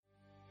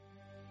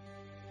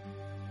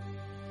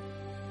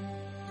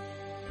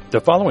The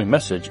following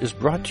message is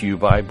brought to you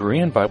by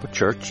Berean Bible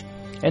Church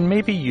and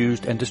may be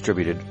used and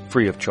distributed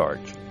free of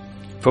charge.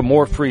 For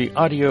more free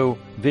audio,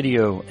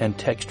 video, and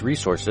text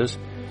resources,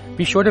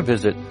 be sure to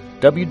visit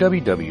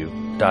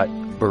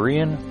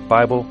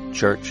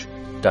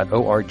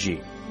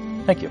www.bereanbiblechurch.org.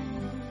 Thank you.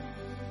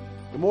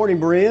 Good morning,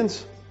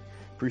 Bereans.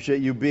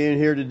 Appreciate you being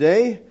here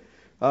today.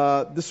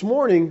 This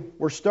morning,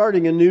 we're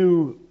starting a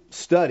new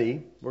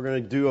study. We're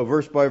going to do a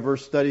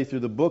verse-by-verse study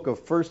through the book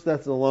of 1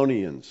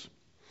 Thessalonians.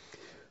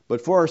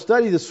 But for our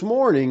study this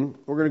morning,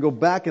 we're going to go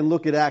back and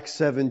look at Acts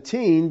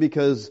 17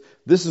 because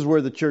this is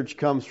where the church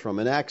comes from.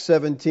 In Acts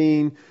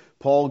 17,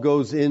 Paul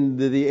goes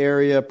into the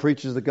area,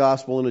 preaches the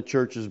gospel, and a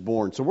church is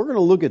born. So we're going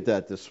to look at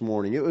that this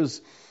morning. It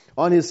was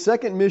on his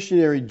second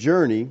missionary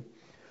journey,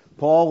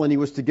 Paul, when he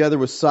was together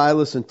with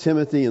Silas and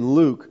Timothy and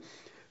Luke,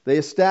 they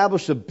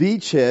established a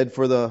beachhead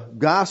for the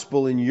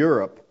gospel in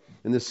Europe,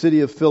 in the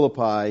city of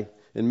Philippi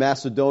in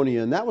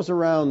Macedonia, and that was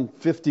around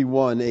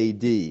 51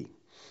 A.D.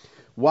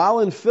 While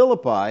in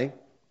Philippi,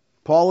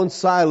 Paul and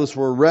Silas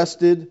were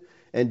arrested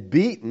and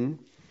beaten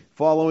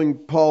following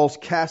Paul's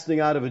casting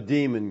out of a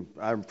demon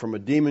from a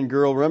demon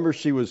girl. Remember,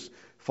 she was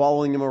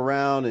following him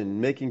around and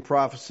making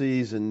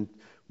prophecies, and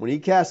when he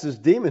cast this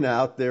demon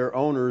out, their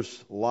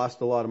owners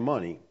lost a lot of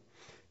money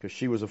because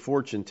she was a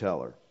fortune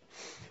teller.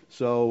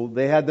 So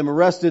they had them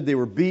arrested, they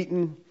were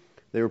beaten,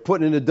 they were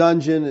put in a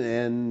dungeon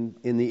and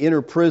in the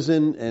inner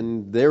prison,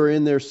 and they were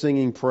in there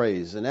singing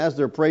praise. And as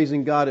they're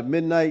praising God at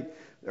midnight,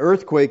 the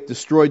earthquake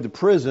destroyed the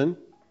prison.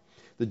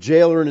 The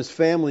jailer and his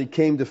family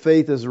came to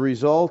faith as a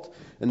result,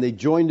 and they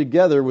joined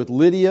together with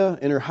Lydia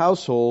and her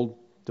household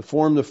to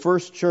form the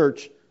first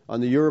church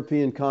on the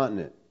European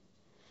continent.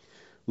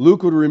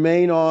 Luke would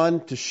remain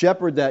on to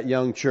shepherd that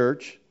young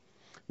church,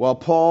 while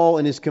Paul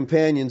and his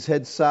companions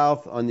head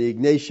south on the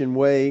Ignatian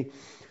Way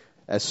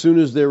as soon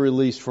as they're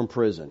released from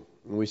prison.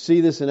 And we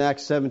see this in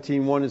Acts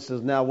 17:1. It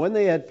says, "Now when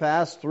they had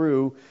passed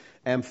through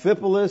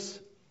Amphipolis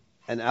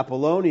and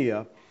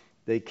Apollonia,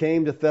 they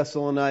came to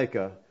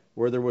Thessalonica,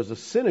 where there was a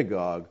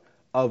synagogue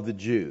of the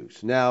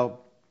Jews." Now,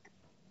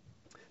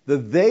 the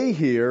 "they"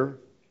 here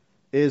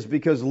is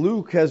because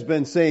Luke has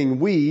been saying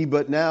 "we,"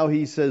 but now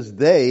he says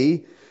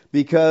 "they"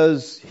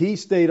 because he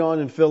stayed on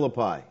in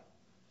Philippi.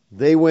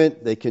 They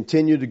went, they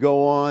continued to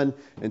go on,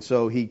 and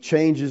so he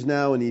changes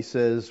now and he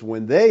says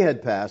when they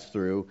had passed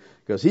through,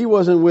 because he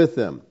wasn't with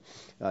them.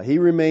 He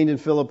remained in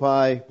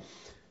Philippi.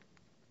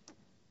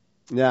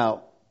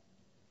 Now,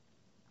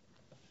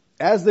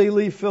 as they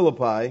leave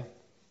Philippi,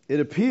 it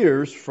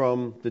appears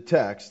from the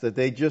text that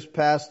they just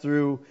passed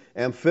through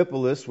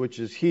Amphipolis, which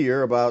is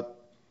here, about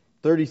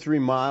 33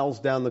 miles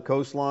down the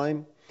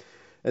coastline.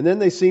 And then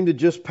they seem to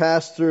just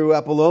pass through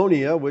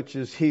Apollonia, which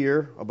is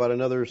here, about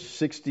another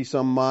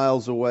 60-some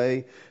miles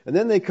away. And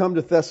then they come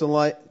to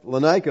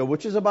Thessalonica,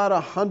 which is about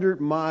 100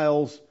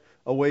 miles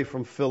away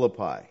from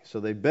Philippi.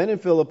 So they've been in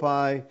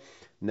Philippi,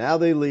 now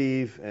they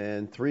leave,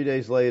 and 3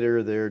 days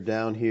later they're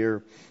down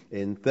here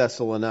in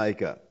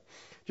Thessalonica.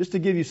 Just to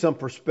give you some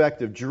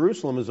perspective,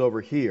 Jerusalem is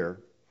over here,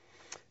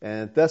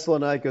 and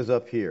Thessalonica is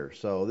up here.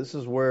 So this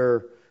is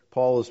where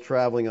Paul is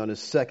traveling on his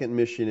second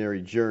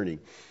missionary journey.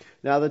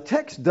 Now, the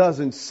text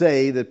doesn't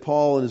say that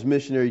Paul and his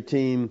missionary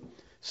team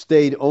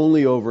stayed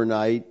only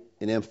overnight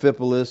in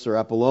Amphipolis or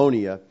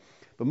Apollonia,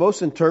 but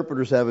most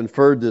interpreters have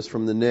inferred this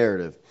from the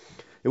narrative.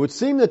 It would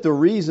seem that the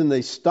reason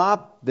they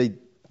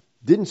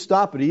didn't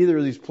stop at either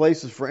of these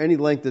places for any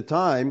length of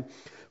time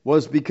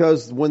was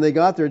because when they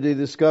got there, they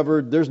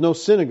discovered there's no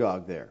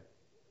synagogue there.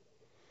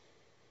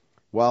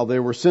 While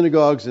there were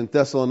synagogues in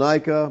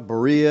Thessalonica,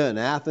 Berea, and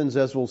Athens,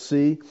 as we'll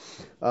see.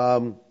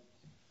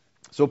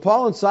 So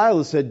Paul and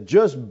Silas had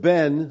just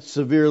been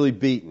severely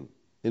beaten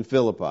in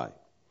Philippi.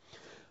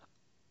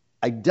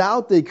 I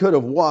doubt they could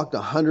have walked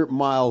 100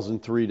 miles in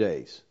 3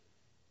 days.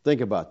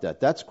 Think about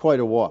that. That's quite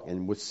a walk.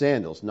 And with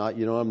sandals, not,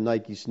 you don't have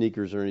Nike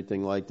sneakers or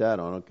anything like that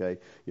on, okay?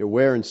 You're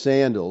wearing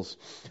sandals.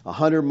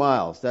 100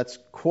 miles, that's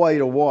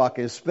quite a walk,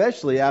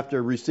 especially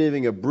after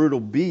receiving a brutal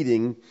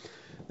beating.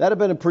 That'd have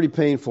been a pretty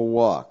painful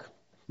walk.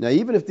 Now,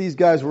 even if these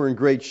guys were in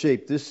great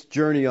shape, this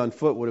journey on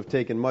foot would have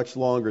taken much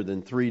longer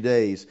than 3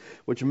 days,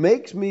 which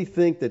makes me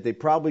think that they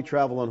probably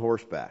traveled on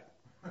horseback.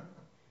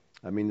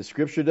 I mean, the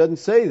scripture doesn't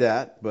say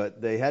that,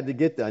 but they had to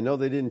get there. I know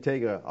they didn't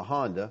take a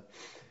Honda,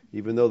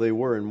 even though they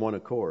were in one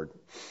accord.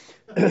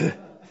 I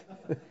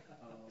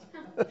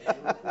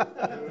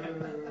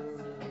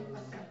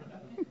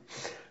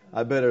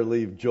better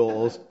leave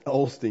Joel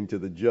Osteen to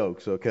the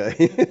jokes,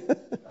 okay?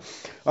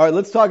 All right,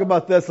 let's talk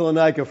about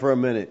Thessalonica for a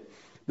minute.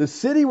 The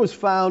city was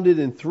founded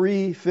in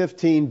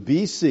 315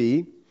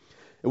 BC.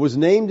 It was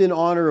named in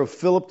honor of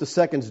Philip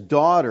II's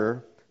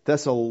daughter,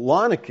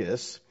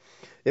 Thessalonicus.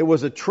 It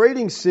was a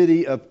trading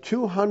city of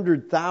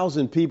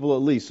 200,000 people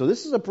at least. So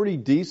this is a pretty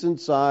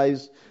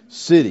decent-sized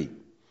city.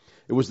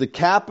 It was the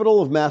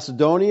capital of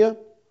Macedonia.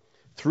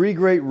 3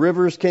 great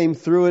rivers came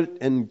through it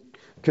and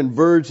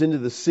converged into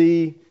the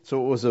sea.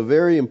 So it was a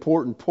very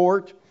important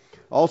port.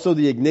 Also,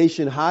 the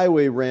Ignatian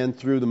Highway ran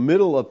through the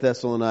middle of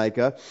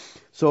Thessalonica.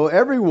 So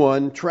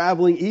everyone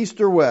traveling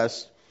east or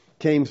west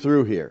came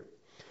through here.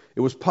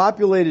 It was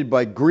populated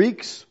by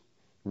Greeks,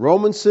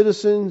 Roman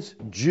citizens,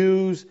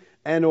 Jews,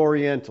 and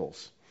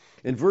Orientals.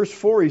 In verse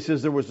 4, he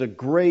says there was a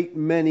great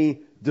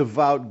many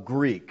devout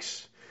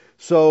Greeks.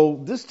 So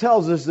this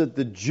tells us that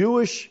the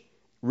Jewish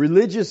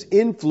religious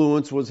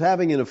influence was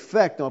having an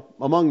effect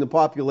among the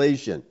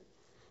population.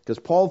 Because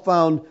Paul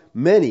found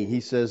many,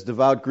 he says,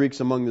 devout Greeks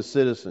among the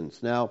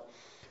citizens. Now,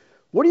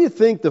 what do you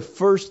think the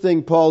first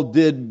thing Paul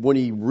did when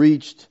he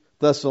reached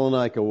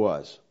Thessalonica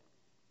was?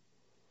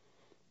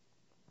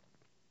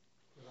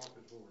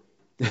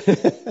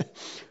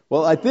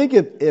 Well, I think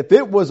if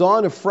it was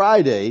on a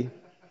Friday,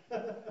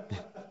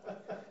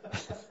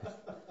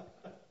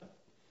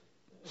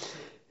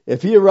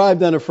 if he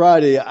arrived on a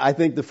Friday, I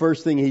think the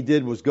first thing he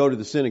did was go to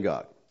the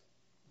synagogue.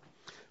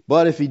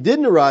 But if he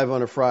didn't arrive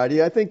on a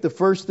Friday, I think the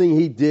first thing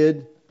he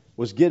did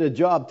was get a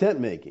job tent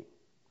making.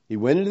 He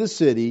went into the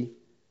city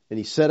and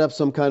he set up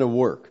some kind of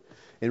work.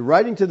 In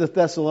writing to the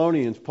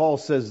Thessalonians, Paul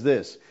says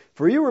this,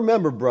 "For you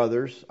remember,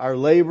 brothers, our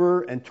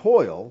labor and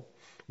toil,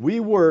 we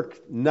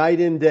work night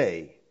and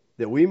day,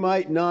 that we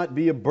might not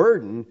be a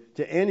burden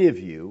to any of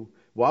you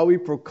while we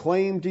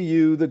proclaim to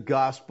you the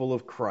gospel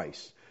of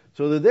Christ."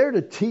 So they're there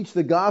to teach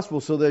the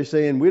gospel, so they're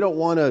saying, we don't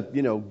want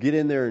to, get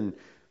in there and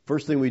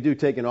first thing we do,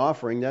 take an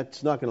offering.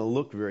 That's not going to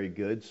look very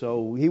good.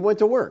 So he went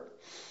to work.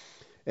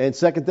 And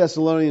 2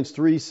 Thessalonians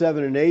 3,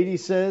 7 and 8, he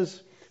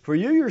says, "For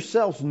you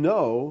yourselves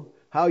know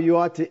how you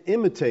ought to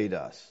imitate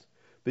us,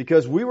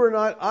 because we were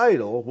not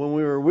idle when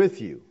we were with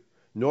you,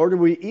 nor do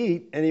we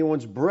eat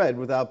anyone's bread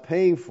without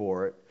paying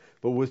for it,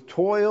 but with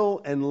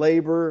toil and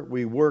labor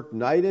we work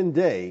night and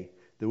day,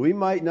 that we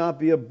might not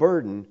be a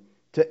burden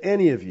to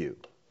any of you."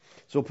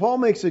 So Paul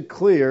makes it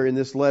clear in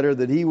this letter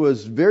that he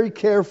was very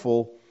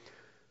careful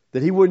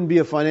that he wouldn't be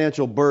a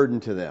financial burden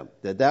to them,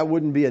 that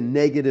wouldn't be a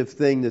negative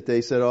thing that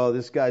they said, oh,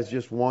 this guy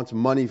just wants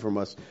money from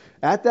us.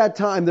 At that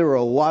time, there were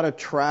a lot of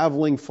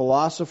traveling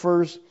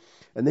philosophers,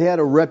 and they had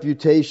a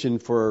reputation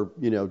for,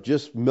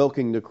 just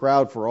milking the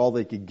crowd for all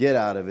they could get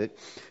out of it.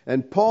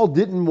 And Paul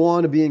didn't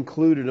want to be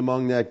included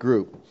among that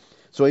group.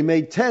 So he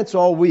made tents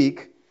all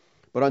week,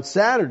 but on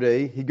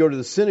Saturday, he'd go to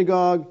the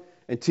synagogue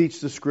and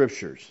teach the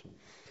scriptures.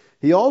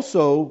 He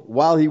also,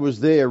 while he was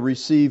there,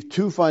 received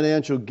 2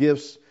 financial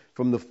gifts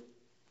from the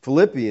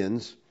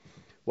Philippians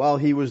while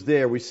he was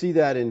there. We see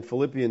that in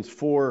Philippians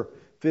 4,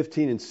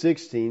 15 and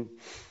 16.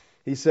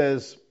 He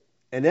says,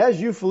 "And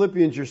as you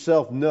Philippians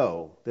yourself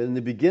know, that in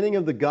the beginning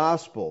of the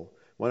gospel,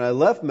 when I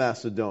left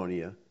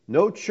Macedonia,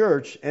 no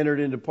church entered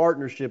into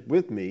partnership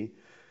with me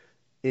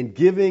in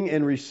giving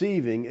and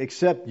receiving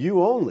except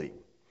you only.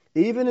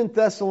 Even in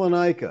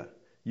Thessalonica,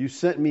 you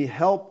sent me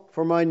help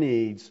for my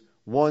needs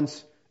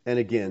once and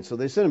again." So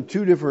they sent him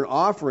 2 different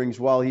offerings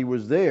while he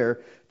was there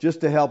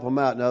just to help him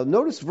out. Now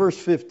notice verse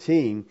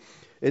 15.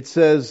 It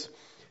says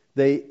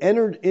they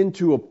entered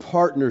into a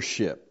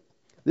partnership.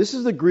 This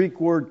is the Greek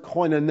word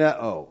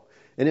koinoneo,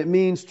 and it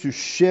means to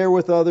share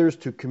with others,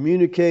 to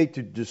communicate,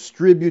 to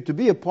distribute, to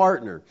be a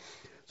partner.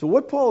 So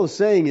what Paul is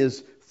saying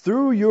is,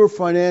 through your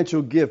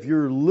financial gift,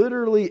 you're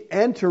literally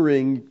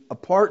entering a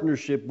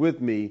partnership with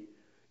me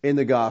in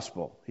the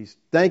gospel. He's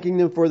thanking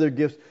them for their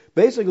gifts.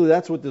 Basically,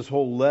 that's what this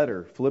whole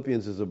letter,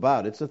 Philippians, is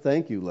about. It's a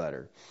thank you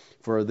letter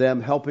for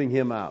them helping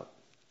him out.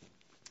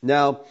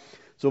 Now,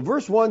 so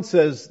verse 1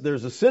 says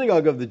there's a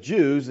synagogue of the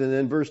Jews, and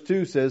then verse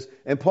 2 says,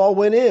 and Paul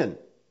went in.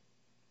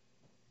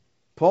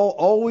 Paul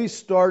always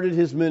started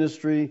his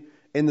ministry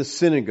in the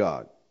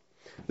synagogue.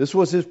 This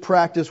was his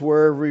practice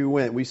wherever he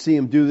went. We see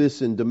him do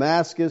this in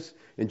Damascus,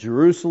 in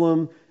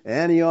Jerusalem,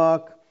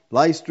 Antioch,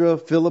 Lystra,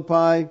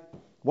 Philippi.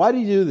 Why did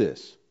he do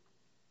this?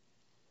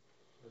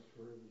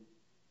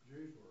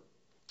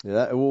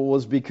 That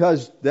was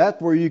because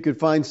that's where you could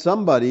find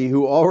somebody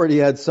who already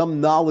had some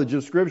knowledge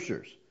of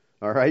Scriptures.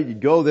 All right, you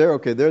go there,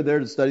 okay, they're there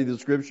to study the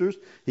Scriptures.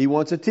 He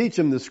wants to teach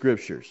them the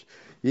Scriptures.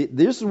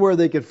 This is where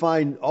they could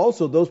find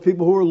also those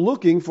people who are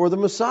looking for the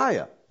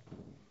Messiah.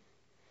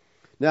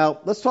 Now,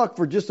 let's talk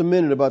for just a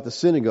minute about the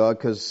synagogue,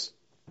 because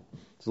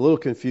there's a little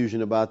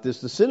confusion about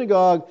this. The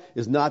synagogue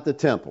is not the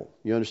temple.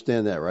 You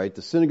understand that, right?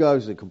 The synagogue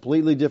is a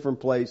completely different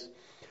place.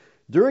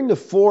 During the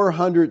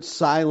 400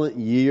 silent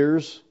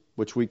years,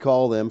 which we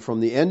call them, from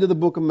the end of the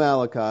book of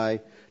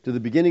Malachi to the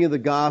beginning of the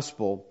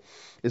gospel,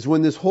 is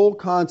when this whole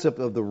concept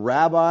of the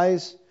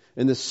rabbis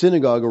and the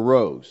synagogue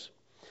arose.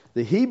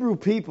 The Hebrew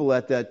people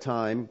at that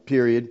time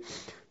period,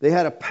 they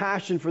had a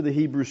passion for the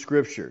Hebrew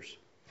Scriptures.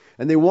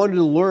 And they wanted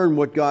to learn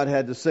what God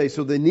had to say.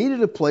 So they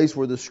needed a place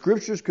where the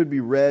Scriptures could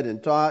be read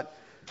and taught.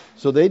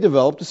 So they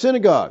developed a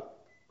synagogue.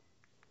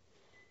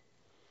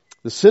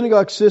 The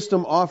synagogue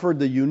system offered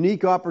the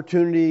unique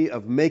opportunity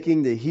of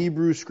making the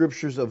Hebrew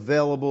Scriptures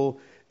available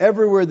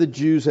everywhere the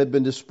Jews had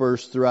been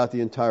dispersed throughout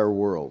the entire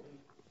world.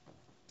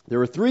 There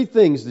were 3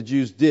 things the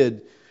Jews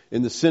did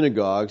in the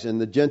synagogues,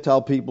 and the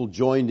Gentile people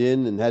joined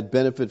in and had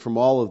benefit from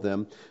all of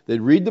them.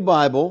 They'd read the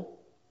Bible,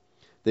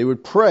 they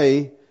would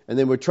pray, and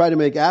they would try to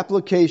make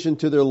application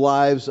to their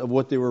lives of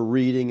what they were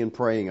reading and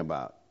praying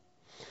about.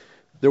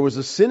 There was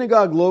a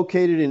synagogue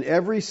located in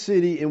every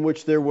city in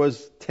which there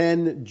was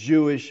 10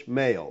 Jewish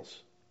males.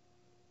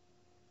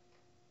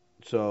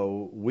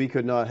 So we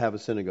could not have a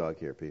synagogue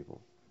here,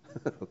 people.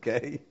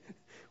 Okay?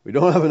 We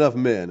don't have enough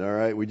men, all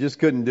right? We just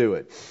couldn't do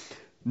it.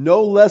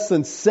 No less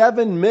than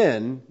 7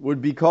 men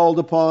would be called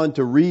upon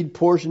to read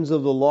portions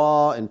of the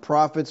law and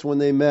prophets when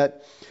they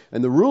met.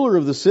 And the ruler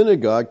of the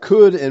synagogue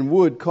could and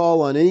would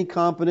call on any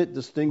competent,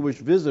 distinguished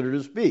visitor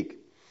to speak.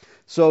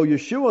 So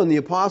Yeshua and the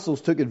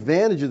apostles took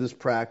advantage of this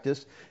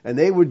practice, and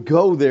they would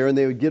go there and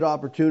they would get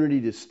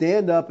opportunity to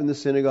stand up in the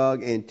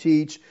synagogue and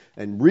teach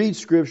and read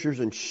scriptures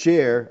and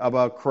share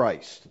about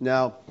Christ.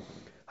 Now,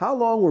 how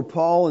long were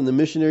Paul and the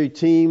missionary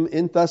team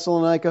in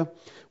Thessalonica?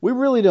 We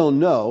really don't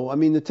know. I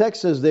mean, the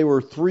text says they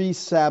were 3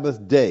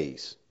 Sabbath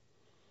days.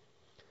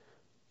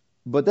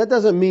 But that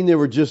doesn't mean they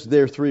were just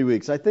there 3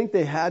 weeks. I think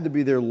they had to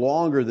be there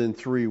longer than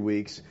 3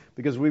 weeks,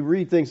 because we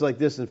read things like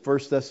this in 1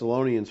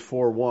 Thessalonians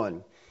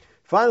 4:1.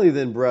 Finally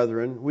then,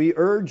 brethren, we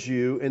urge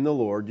you in the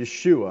Lord,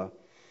 Yeshua,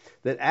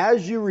 that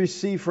as you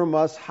receive from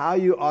us how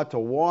you ought to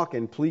walk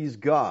and please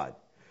God,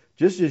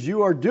 just as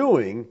you are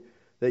doing,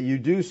 that you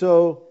do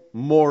so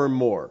more and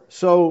more.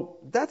 So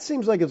that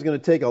seems like it's going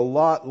to take a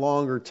lot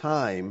longer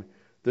time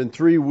than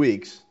 3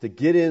 weeks to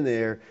get in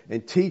there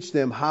and teach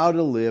them how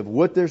to live,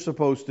 what they're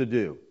supposed to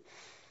do.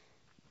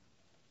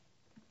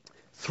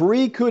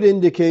 3 could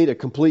indicate a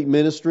complete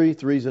ministry.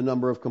 3 is a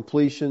number of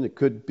completion. It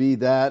could be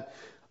that.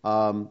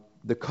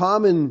 The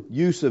common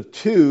use of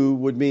 2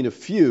 would mean a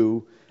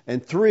few,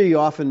 and 3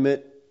 often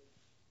meant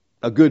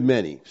a good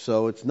many.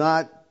 So it's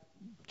not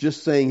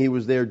just saying he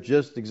was there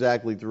just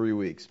exactly 3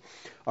 weeks.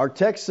 Our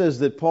text says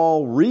that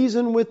Paul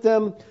reasoned with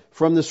them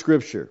from the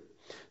Scripture.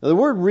 Now the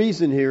word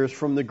reason here is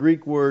from the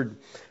Greek word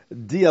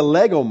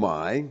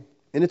dialegomai,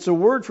 and it's a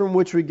word from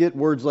which we get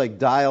words like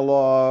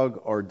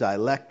dialogue or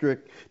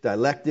dialectic.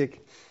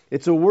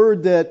 It's a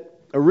word that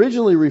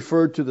originally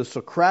referred to the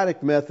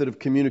Socratic method of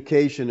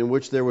communication in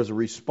which there was a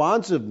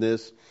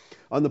responsiveness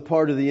on the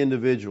part of the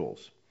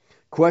individuals.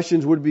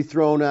 Questions would be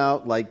thrown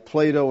out like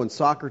Plato and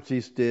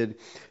Socrates did,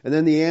 and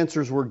then the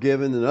answers were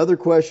given, and other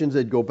questions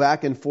they'd go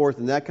back and forth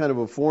in that kind of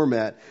a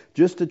format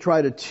just to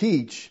try to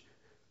teach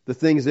the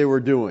things they were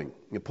doing.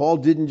 And Paul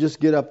didn't just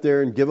get up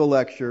there and give a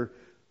lecture.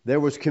 There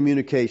was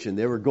communication.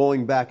 They were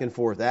going back and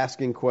forth,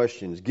 asking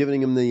questions,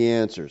 giving them the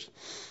answers.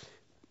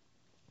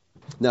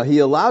 Now, he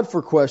allowed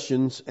for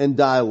questions and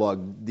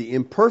dialogue. The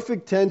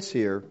imperfect tense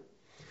here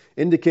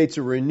indicates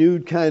a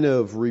renewed kind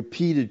of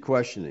repeated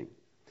questioning.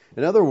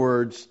 In other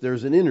words,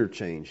 there's an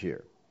interchange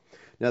here.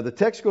 Now, the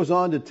text goes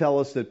on to tell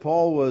us that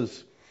Paul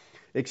was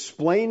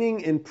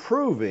explaining and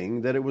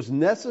proving that it was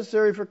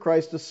necessary for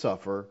Christ to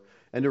suffer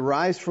and to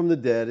rise from the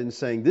dead, and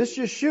saying, this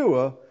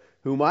Yeshua,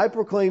 whom I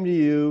proclaim to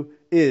you,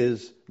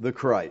 is the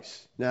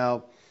Christ.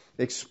 Now,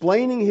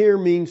 explaining here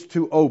means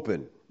to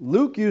open.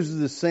 Luke uses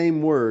the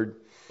same word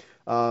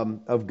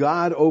of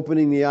God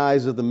opening the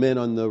eyes of the men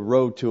on the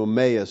road to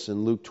Emmaus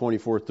in Luke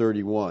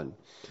 24:31.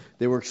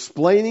 They were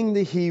explaining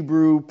the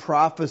Hebrew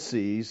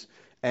prophecies,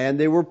 and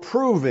they were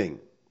proving.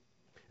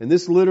 And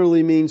this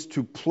literally means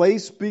to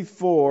place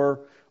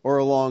before or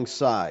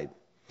alongside.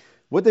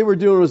 What they were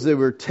doing was they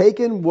were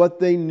taking what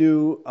they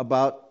knew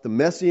about the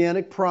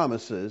messianic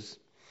promises,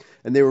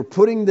 and they were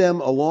putting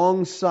them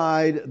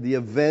alongside the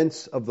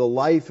events of the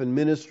life and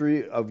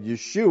ministry of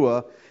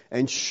Yeshua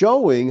and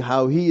showing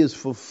how he is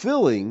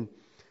fulfilling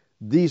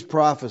these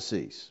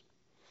prophecies.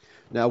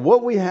 Now,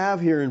 what we have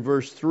here in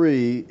verse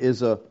 3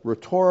 is a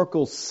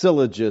rhetorical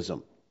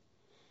syllogism.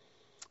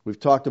 We've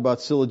talked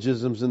about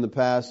syllogisms in the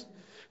past.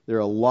 They're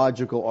a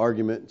logical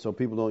argument, so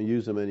people don't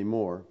use them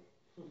anymore.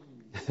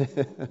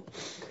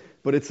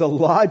 But it's a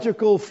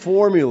logical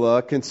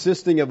formula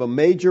consisting of a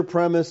major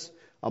premise,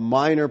 a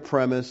minor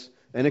premise,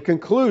 and a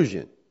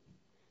conclusion.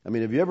 I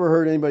mean, have you ever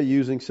heard anybody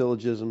using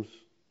syllogisms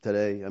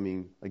today? I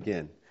mean,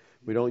 again,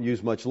 we don't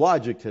use much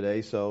logic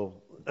today, so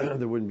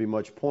there wouldn't be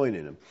much point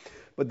in them.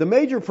 But the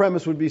major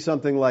premise would be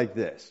something like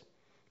this.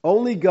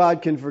 Only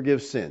God can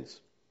forgive sins.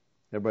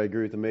 Everybody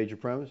agree with the major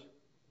premise?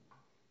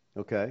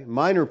 Okay.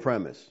 Minor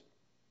premise.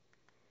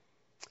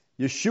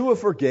 Yeshua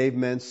forgave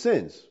men's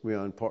sins. We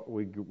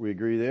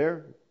agree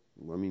there?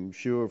 I mean,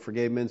 Yeshua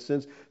forgave men's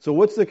sins. So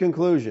what's the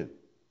conclusion?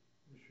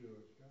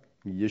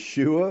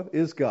 Yeshua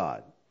is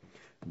God.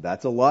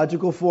 That's a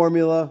logical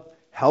formula.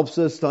 Helps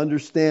us to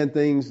understand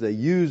things. They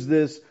use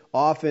this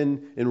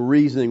often in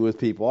reasoning with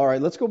people. All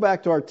right, let's go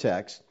back to our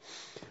text.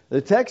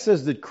 The text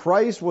says that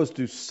Christ was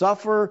to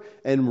suffer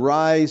and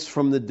rise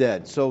from the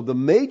dead. So the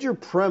major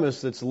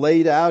premise that's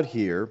laid out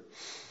here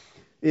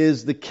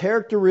is the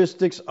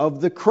characteristics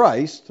of the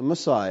Christ, the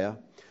Messiah,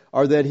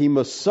 are that he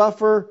must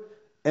suffer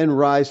and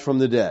rise from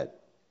the dead.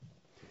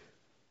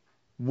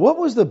 What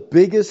was the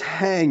biggest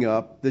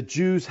hang-up the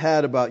Jews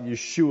had about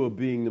Yeshua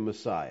being the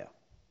Messiah?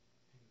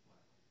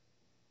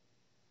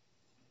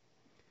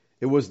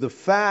 It was the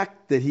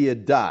fact that he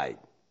had died.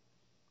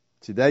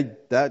 See,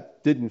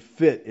 that didn't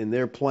fit in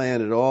their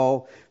plan at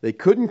all. They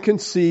couldn't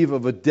conceive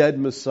of a dead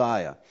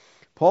Messiah.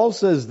 Paul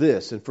says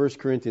this in 1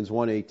 Corinthians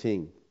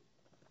 1:18.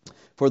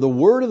 For the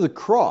word of the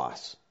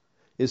cross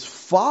is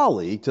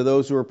folly to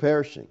those who are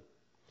perishing,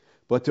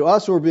 But to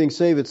us who are being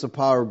saved, it's the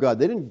power of God.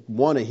 They didn't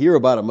want to hear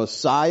about a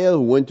Messiah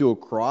who went to a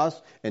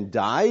cross and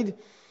died.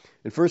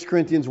 In 1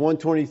 Corinthians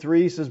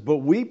 1:23, he says, "But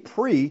we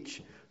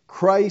preach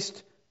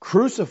Christ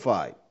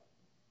crucified,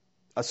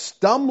 a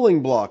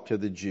stumbling block to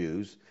the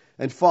Jews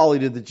and folly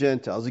to the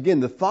Gentiles." Again,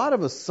 the thought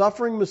of a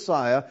suffering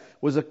Messiah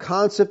was a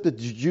concept that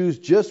the Jews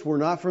just were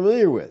not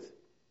familiar with.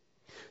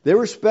 They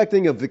were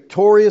expecting a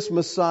victorious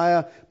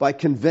Messiah by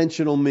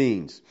conventional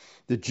means.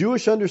 The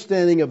Jewish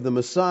understanding of the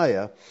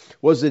Messiah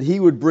was that he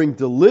would bring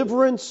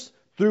deliverance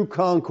through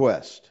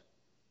conquest.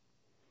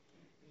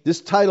 This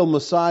title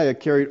Messiah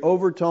carried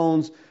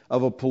overtones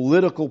of a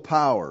political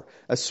power,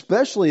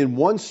 especially in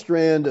one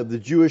strand of the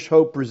Jewish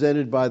hope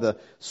presented by the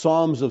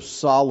Psalms of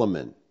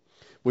Solomon,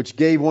 which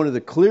gave one of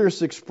the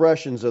clearest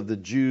expressions of the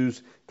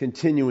Jews'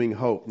 continuing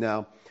hope.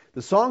 Now,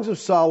 the Songs of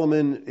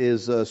Solomon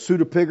is a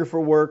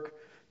pseudepigrapha work.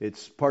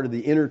 It's part of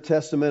the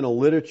intertestamental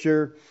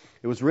literature.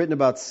 It was written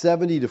about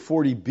 70 to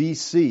 40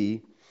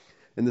 BC.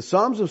 And the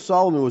Psalms of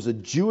Solomon was a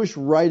Jewish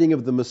writing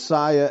of the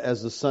Messiah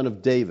as the son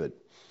of David.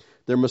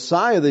 Their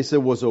Messiah, they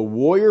said, was a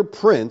warrior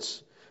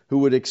prince who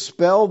would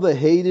expel the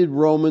hated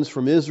Romans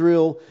from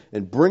Israel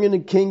and bring in a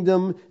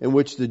kingdom in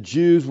which the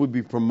Jews would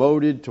be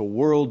promoted to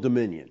world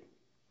dominion.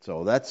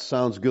 So that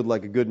sounds good,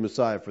 like a good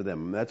Messiah for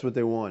them. That's what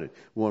they wanted.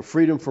 We want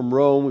freedom from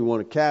Rome. We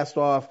want to cast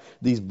off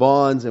these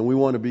bonds, and we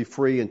want to be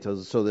free. And to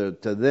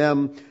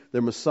them,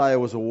 their Messiah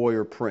was a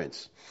warrior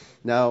prince.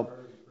 Now,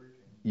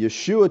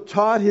 Yeshua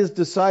taught his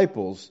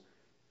disciples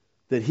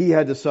that he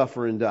had to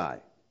suffer and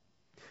die.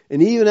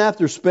 And even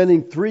after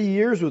spending 3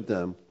 years with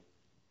them,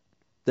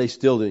 they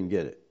still didn't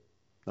get it.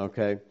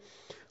 Okay?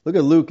 Look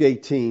at Luke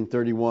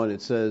 18:31.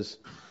 It says,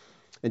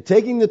 "And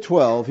taking the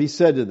 12, he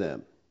said to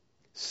them,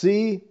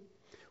 'See,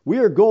 we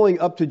are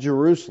going up to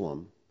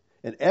Jerusalem,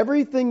 and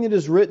everything that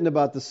is written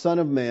about the Son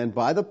of Man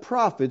by the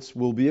prophets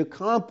will be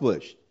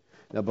accomplished.'"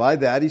 Now by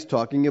that he's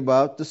talking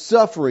about the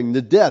suffering,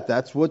 the death.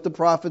 That's what the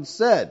prophets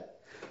said.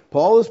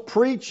 Paul is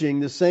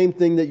preaching the same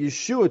thing that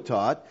Yeshua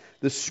taught.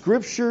 The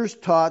Scriptures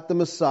taught the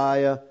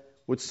Messiah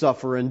would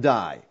suffer and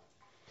die.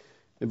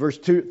 In verse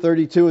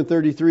 32 and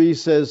 33 he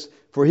says,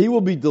 "For he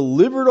will be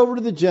delivered over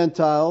to the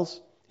Gentiles,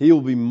 he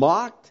will be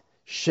mocked,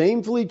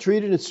 shamefully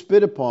treated and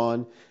spit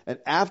upon, and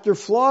after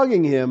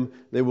flogging him,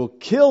 they will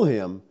kill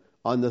him.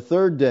 On the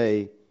third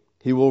day,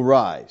 he will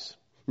rise."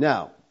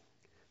 Now,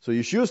 so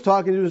Yeshua's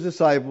talking to his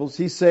disciples.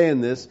 He's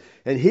saying this.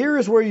 And here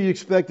is where you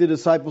expect the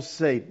disciples to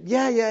say,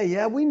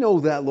 yeah, we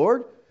know that,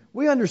 Lord.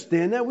 We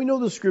understand that. We know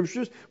the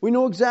Scriptures. We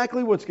know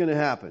exactly what's going to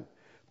happen.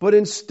 But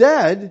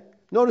instead,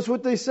 notice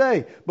what they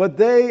say. "But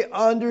they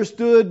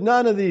understood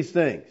none of these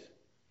things."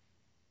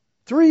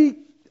 3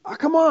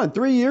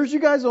 years? You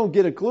guys don't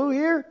get a clue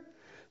here?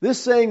 This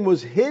saying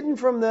was hidden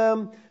from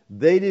them.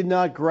 They did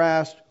not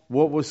grasp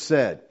what was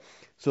said.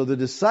 So the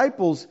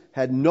disciples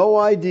had no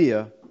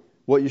idea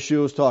what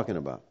Yeshua was talking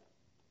about.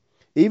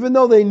 Even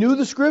though they knew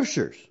the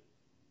Scriptures,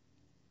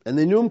 and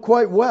they knew them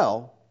quite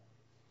well,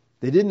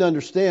 they didn't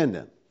understand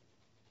them.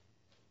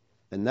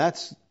 And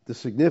that's the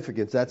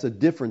significance. That's a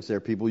difference there,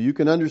 people. You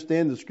can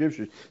understand the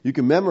Scriptures. You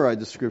can memorize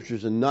the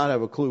Scriptures and not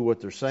have a clue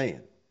what they're saying.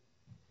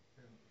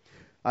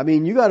 I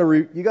mean, you got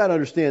to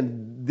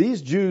understand,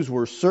 these Jews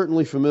were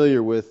certainly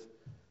familiar with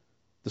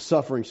the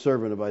suffering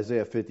servant of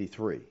Isaiah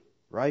 53.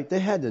 Right? They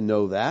had to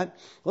know that.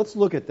 Let's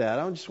look at that.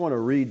 I just want to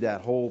read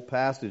that whole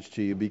passage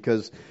to you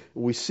because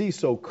we see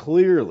so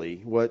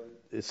clearly what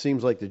it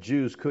seems like the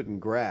Jews couldn't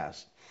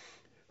grasp.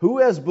 "Who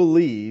has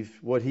believed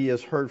what he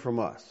has heard from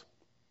us?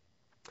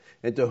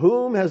 And to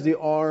whom has the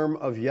arm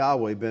of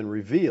Yahweh been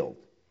revealed?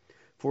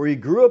 For he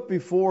grew up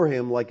before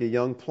him like a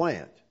young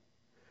plant,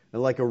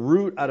 and like a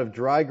root out of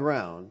dry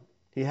ground.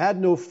 He had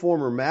no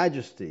form or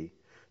majesty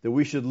that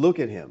we should look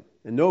at him,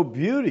 and no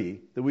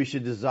beauty that we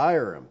should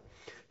desire him.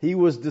 He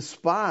was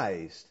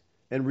despised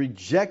and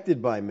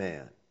rejected by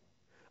man,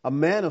 a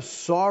man of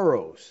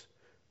sorrows,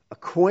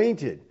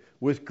 acquainted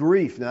with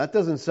grief." Now that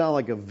doesn't sound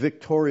like a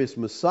victorious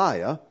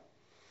Messiah.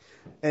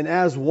 "And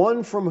as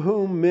one from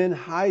whom men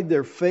hide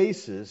their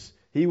faces,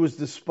 he was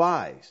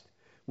despised.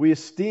 We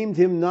esteemed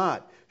him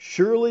not.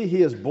 Surely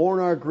he has borne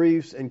our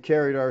griefs and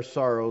carried our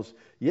sorrows.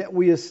 Yet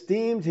we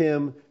esteemed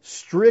him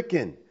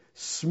stricken,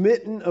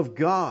 smitten of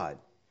God,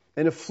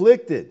 and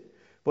afflicted.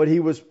 But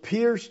he was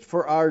pierced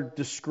for our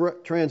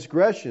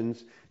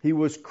transgressions. He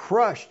was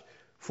crushed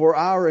for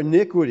our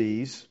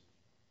iniquities.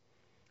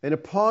 And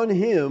upon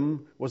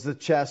him was the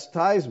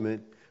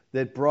chastisement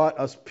that brought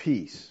us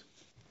peace.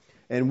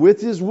 And with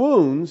his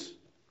wounds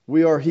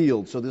we are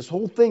healed." So this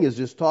whole thing is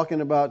just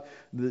talking about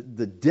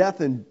the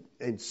death and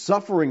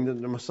suffering that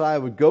the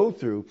Messiah would go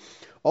through.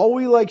 "All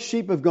we like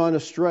sheep have gone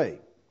astray.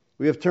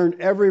 We have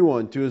turned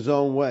everyone to his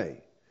own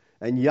way.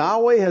 And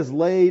Yahweh has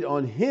laid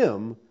on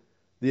him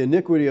the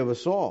iniquity of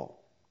us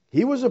all.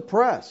 He was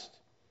oppressed.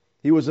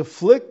 He was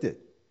afflicted.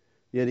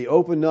 Yet he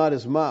opened not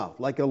his mouth.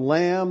 Like a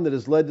lamb that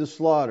is led to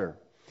slaughter,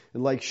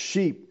 and like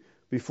sheep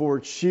before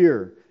its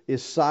shearer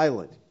is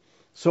silent,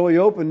 so he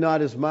opened not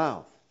his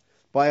mouth.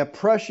 By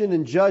oppression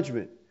and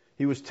judgment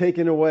he was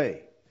taken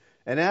away.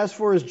 And as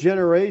for his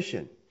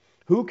generation,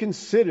 who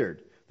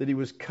considered that he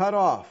was cut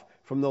off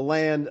from the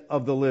land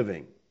of the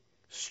living,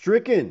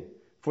 stricken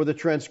for the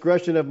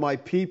transgression of my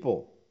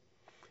people.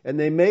 And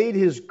they made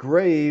his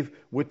grave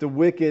with the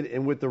wicked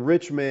and with the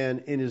rich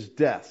man in his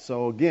death.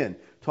 So again,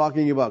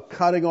 talking about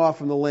cutting off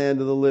from the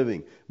land of the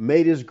living.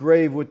 Made his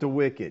grave with the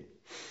wicked.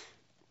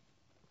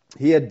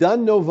 He had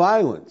done no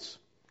violence,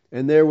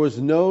 and there was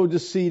no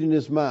deceit in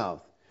his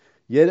mouth.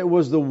 Yet it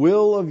was the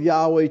will of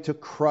Yahweh to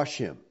crush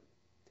him.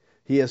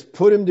 He has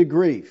put him to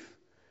grief.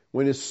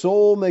 When his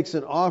soul makes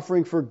an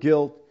offering for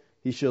guilt,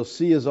 he shall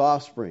see his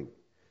offspring.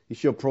 He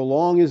shall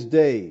prolong his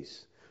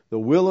days. The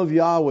will of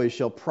Yahweh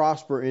shall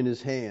prosper in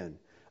his hand.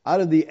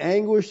 Out of the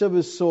anguish of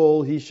his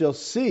soul he shall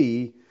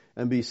see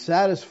and be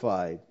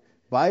satisfied.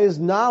 By his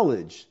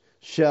knowledge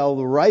shall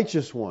the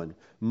righteous one,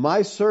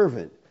 my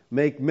servant,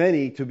 make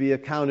many to be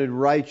accounted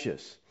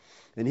righteous.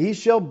 And he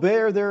shall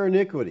bear their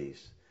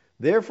iniquities.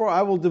 Therefore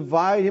I will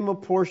divide him a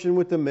portion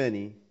with the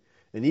many,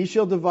 and he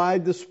shall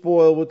divide the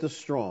spoil with the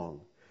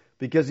strong,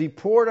 because he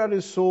poured out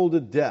his soul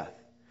to death,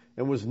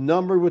 and was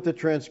numbered with the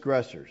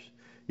transgressors.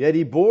 Yet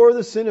he bore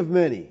the sin of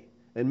many,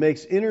 and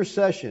makes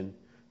intercession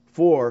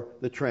for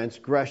the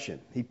transgression.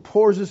 He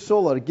pours his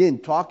soul out. Again,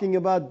 talking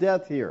about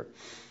death here,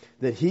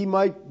 that he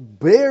might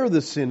bear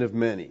the sin of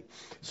many.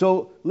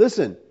 So,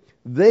 listen,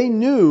 they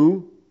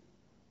knew,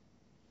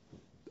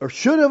 or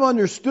should have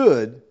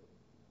understood,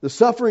 the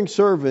suffering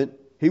servant,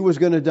 he was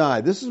going to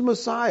die. This is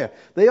Messiah.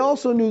 They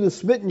also knew the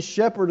smitten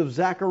shepherd of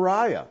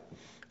Zechariah.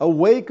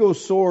 Awake, O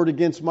sword,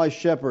 against my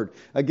shepherd,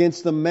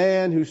 against the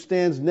man who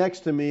stands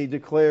next to me,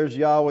 declares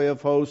Yahweh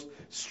of hosts.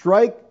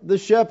 Strike the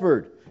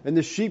shepherd, and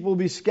the sheep will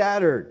be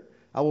scattered.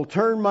 I will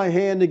turn my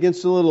hand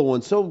against the little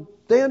one. So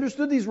they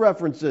understood these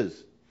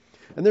references.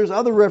 And there's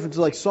other references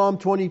like Psalm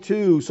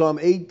 22, Psalm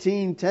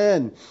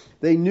 18:10.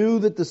 They knew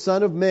that the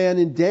Son of Man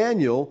in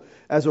Daniel,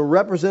 as a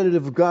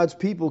representative of God's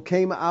people,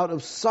 came out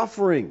of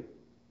suffering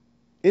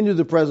into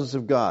the presence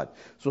of God.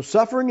 So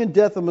suffering and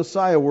death of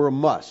Messiah were a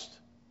must.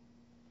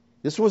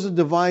 This was a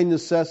divine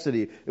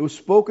necessity. It was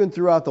spoken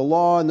throughout the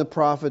law and the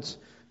prophets.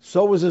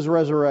 So was his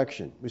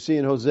resurrection. We see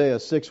in Hosea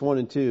 6:1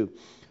 and 2.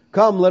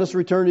 Come, let us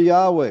return to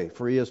Yahweh,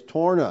 for he has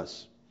torn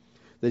us,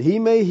 that he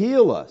may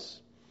heal us.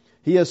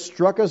 He has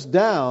struck us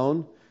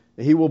down,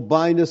 and he will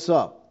bind us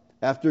up.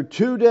 After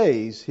 2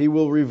 days he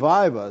will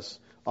revive us.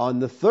 On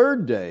the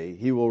third day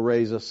he will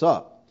raise us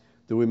up,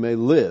 that we may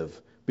live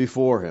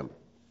before him.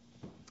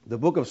 The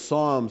book of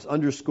Psalms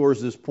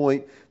underscores this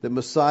point that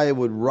Messiah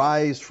would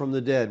rise from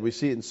the dead. We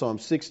see it in Psalm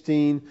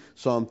 16,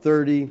 Psalm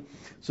 30.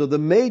 So the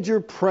major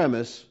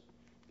premise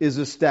is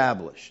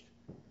established.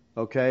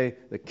 Okay?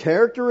 The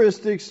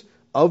characteristics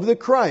of the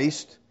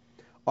Christ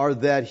are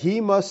that he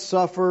must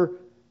suffer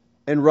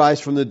and rise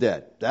from the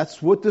dead.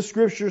 That's what the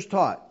Scriptures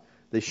taught.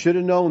 They should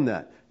have known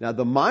that. Now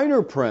the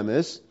minor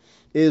premise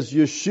is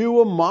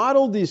Yeshua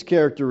modeled these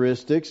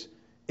characteristics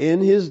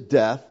in his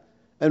death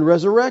and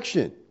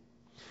resurrection.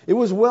 It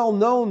was well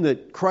known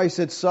that Christ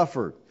had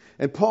suffered.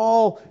 And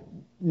Paul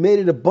made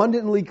it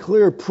abundantly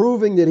clear,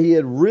 proving that he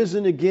had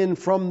risen again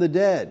from the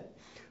dead.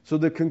 So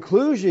the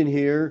conclusion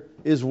here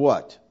is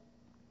what?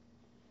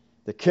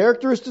 The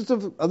characteristics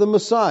of the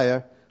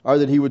Messiah are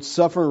that he would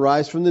suffer and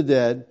rise from the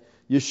dead.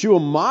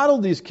 Yeshua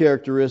modeled these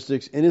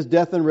characteristics in his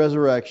death and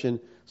resurrection.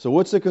 So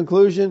what's the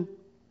conclusion?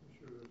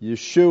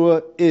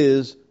 Yeshua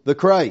is the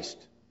Christ.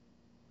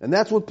 And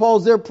that's what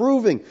Paul's there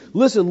proving.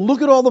 Listen,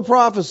 look at all the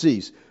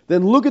prophecies.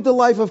 Then look at the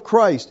life of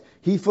Christ.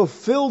 He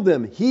fulfilled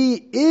them. He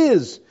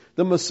is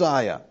the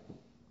Messiah.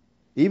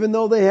 Even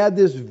though they had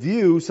this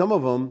view, some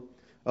of them,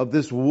 of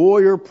this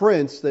warrior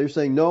prince, they're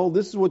saying, no,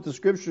 this is what the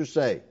Scriptures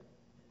say.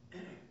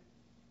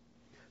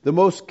 The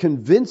most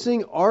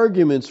convincing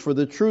arguments for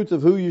the truth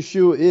of who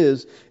Yeshua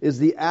is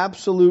the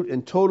absolute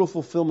and total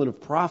fulfillment of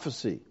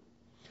prophecy.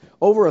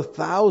 Over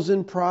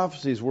 1,000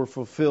 prophecies were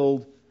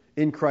fulfilled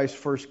in Christ's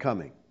first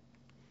coming.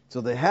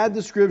 So they had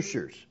the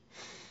Scriptures.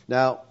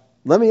 Now,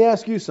 let me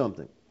ask you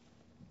something.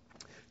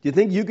 Do you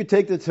think you could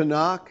take the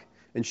Tanakh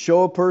and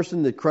show a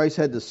person that Christ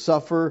had to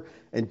suffer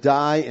and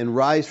die and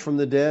rise from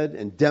the dead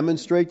and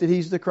demonstrate that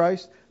he's the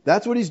Christ?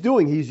 That's what he's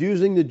doing. He's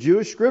using the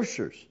Jewish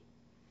Scriptures.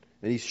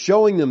 And he's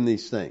showing them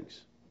these things.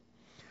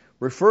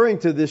 Referring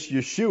to this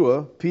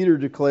Yeshua, Peter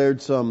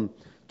declared some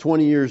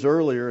 20 years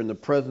earlier in the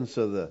presence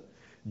of the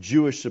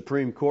Jewish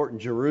Supreme Court in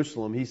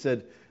Jerusalem, he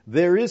said,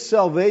 "There is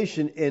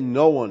salvation in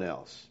no one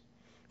else,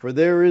 for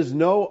there is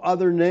no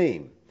other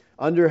name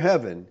under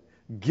heaven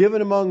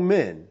given among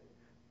men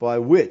by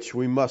which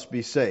we must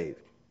be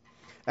saved."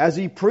 As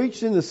he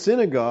preached in the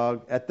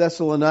synagogue at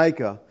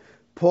Thessalonica,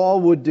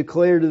 Paul would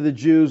declare to the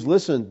Jews,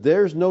 listen,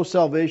 there's no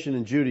salvation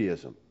in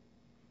Judaism.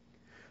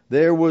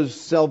 There was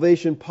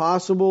salvation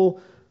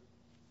possible.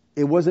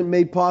 It wasn't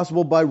made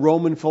possible by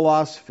Roman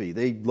philosophy.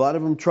 A lot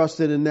of them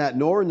trusted in that,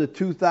 nor in the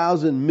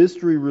 2,000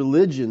 mystery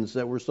religions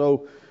that were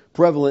so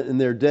prevalent in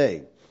their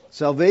day.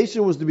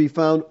 Salvation was to be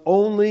found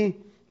only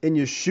in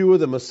Yeshua,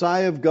 the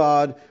Messiah of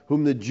God,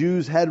 whom the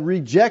Jews had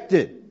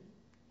rejected.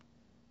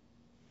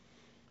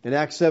 In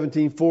Acts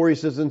 17:4, he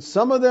says, "And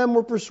some of them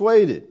were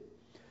persuaded,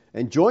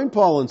 and joined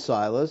Paul and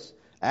Silas,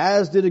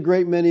 as did a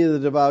great many of the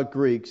devout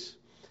Greeks,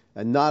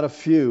 and not a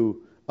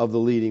few of the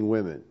leading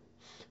women.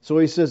 So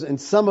he says,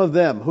 and some of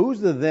them. Who's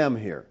the them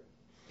here?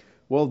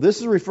 Well, this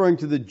is referring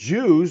to the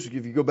Jews.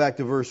 If you go back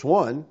to verse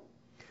 1,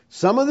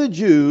 some of the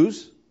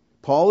Jews,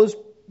 Paul is,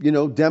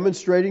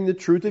 demonstrating the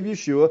truth of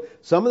Yeshua.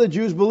 Some of the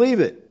Jews believe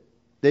it.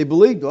 They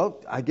believed,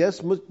 I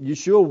guess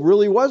Yeshua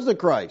really was the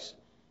Christ.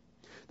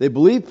 They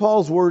believed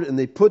Paul's word and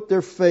they put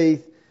their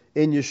faith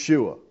in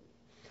Yeshua.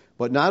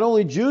 But not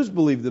only Jews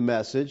believed the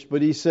message,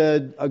 but he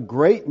said a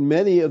great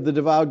many of the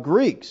devout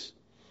Greeks.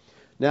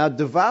 Now,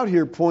 devout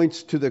here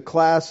points to the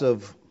class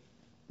of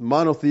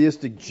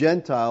monotheistic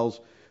Gentiles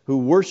who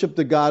worshiped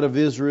the God of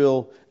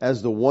Israel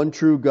as the one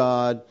true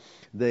God.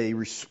 They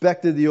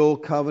respected the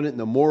Old Covenant and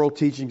the moral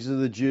teachings of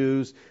the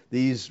Jews.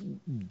 These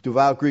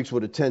devout Greeks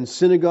would attend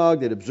synagogue.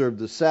 They'd observe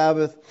the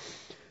Sabbath.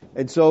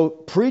 And so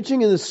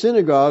preaching in the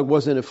synagogue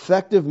was an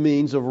effective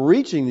means of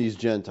reaching these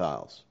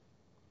Gentiles.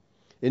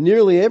 In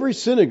nearly every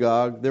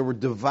synagogue, there were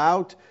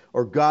devout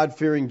or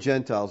God-fearing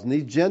Gentiles. And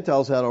these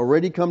Gentiles had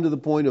already come to the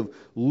point of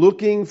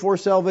looking for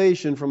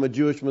salvation from a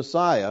Jewish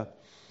Messiah.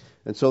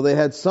 And so they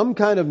had some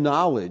kind of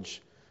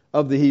knowledge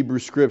of the Hebrew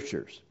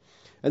Scriptures.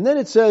 And then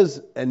it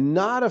says, and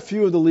not a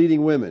few of the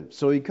leading women.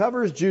 So he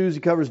covers Jews,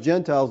 he covers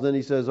Gentiles, and then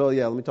he says,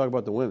 let me talk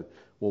about the women.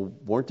 Well,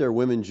 weren't there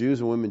women Jews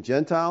and women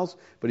Gentiles?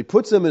 But he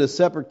puts them in a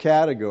separate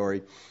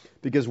category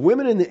because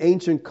women in the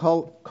ancient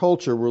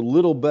culture were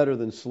little better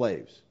than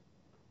slaves.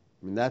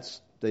 I mean,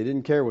 they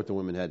didn't care what the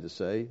women had to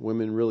say.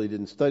 Women really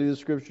didn't study the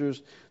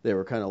Scriptures. They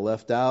were kind of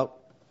left out.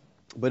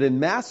 But in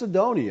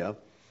Macedonia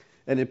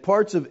and in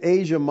parts of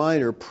Asia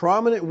Minor,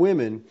 prominent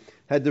women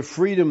had the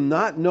freedom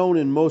not known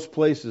in most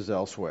places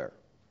elsewhere.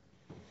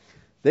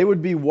 They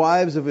would be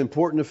wives of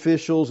important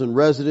officials and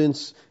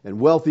residents and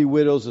wealthy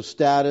widows of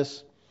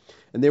status.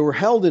 And they were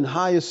held in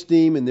high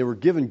esteem and they were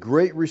given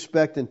great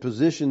respect and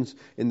positions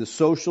in the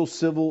social,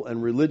 civil,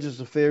 and religious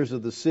affairs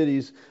of the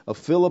cities of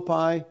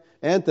Philippi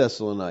and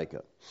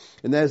Thessalonica.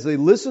 And as they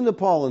listened to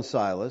Paul and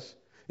Silas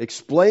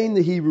explain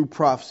the Hebrew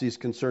prophecies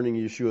concerning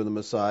Yeshua the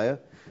Messiah,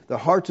 the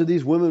hearts of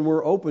these women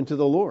were open to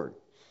the Lord.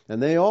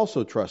 And they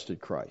also trusted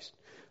Christ.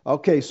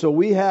 Okay, so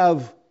we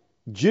have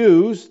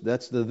Jews,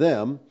 that's the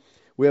them.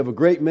 We have a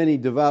great many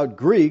devout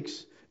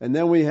Greeks, and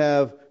then we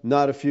have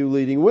not a few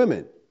leading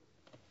women.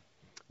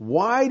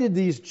 Why did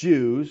these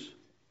Jews,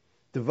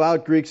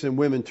 devout Greeks and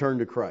women, turn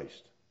to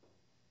Christ?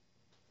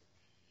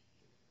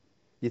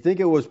 You think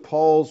it was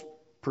Paul's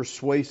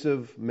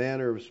persuasive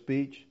manner of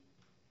speech?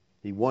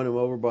 He won them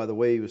over by the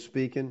way he was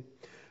speaking.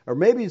 Or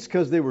maybe it's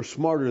because they were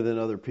smarter than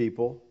other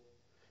people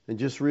and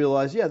just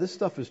realized, this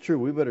stuff is true,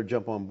 we better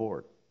jump on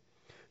board.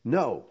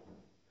 No.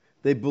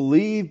 They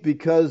believed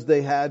because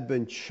they had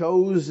been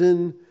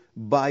chosen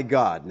by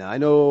God. Now, I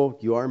know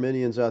you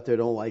Arminians out there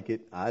don't like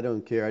it. I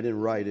don't care. I didn't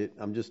write it.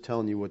 I'm just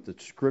telling you what the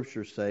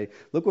Scriptures say.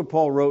 Look what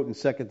Paul wrote in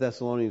 2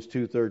 Thessalonians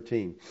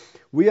 2:13.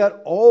 We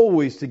ought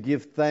always to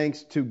give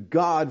thanks to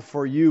God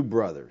for you,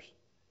 brothers.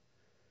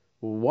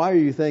 Well, why are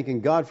you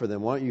thanking God for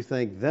them? Why don't you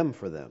thank them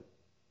for them?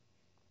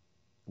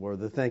 Well,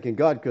 they're thanking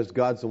God because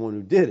God's the one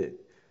who did it.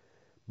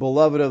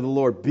 Beloved of the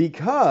Lord,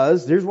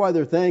 because, here's why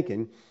they're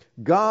thanking,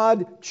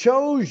 God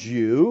chose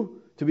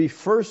you to be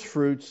first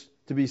fruits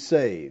to be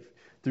saved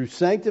through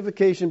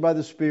sanctification by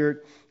the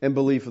Spirit and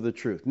belief of the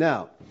truth.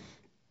 Now,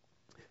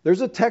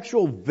 there's a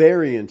textual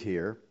variant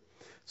here.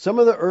 Some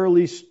of the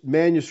early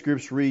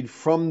manuscripts read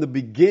from the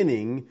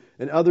beginning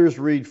and others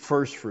read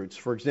first fruits.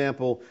 For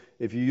example,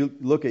 if you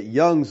look at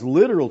Young's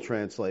literal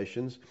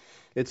translations,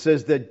 it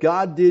says that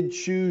God did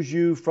choose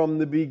you from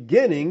the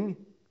beginning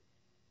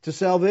to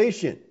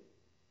salvation.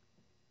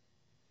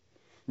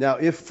 Now,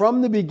 if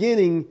from the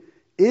beginning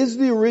is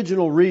the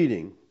original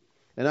reading,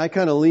 and I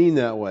kind of lean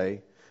that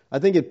way, I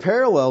think it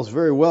parallels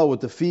very well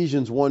with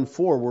Ephesians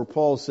 1:4, where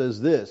Paul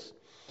says this,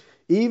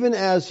 even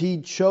as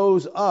He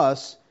chose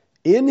us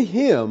in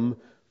Him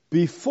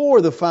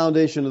before the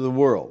foundation of the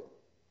world,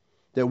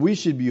 that we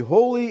should be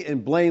holy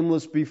and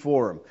blameless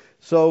before Him.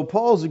 So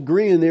Paul's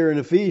agreeing there in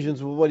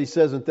Ephesians with what he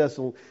says in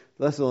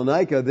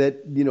Thessalonica,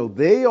 that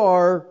they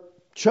are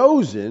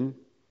chosen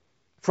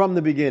from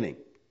the beginning.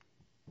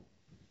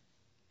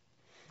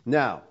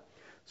 Now,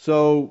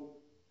 so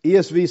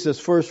ESV says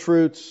first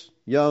fruits,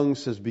 Young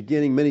says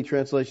beginning, many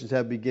translations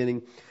have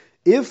beginning.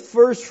 If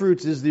first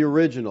fruits is the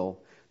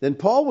original, then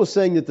Paul was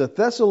saying that the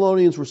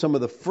Thessalonians were some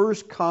of the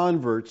first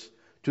converts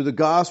to the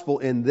gospel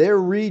in their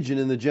region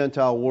in the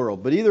Gentile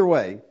world. But either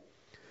way,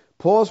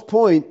 Paul's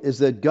point is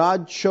that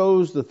God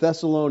chose the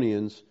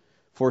Thessalonians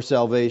for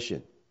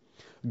salvation.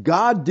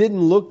 God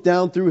didn't look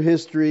down through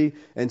history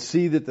and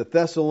see that the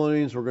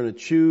Thessalonians were going to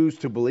choose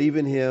to believe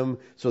in Him,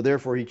 so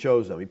therefore He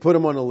chose them. He put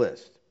them on a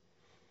list.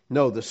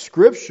 No, the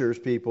Scriptures,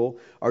 people,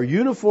 are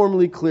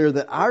uniformly clear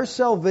that our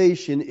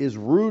salvation is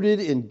rooted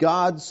in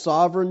God's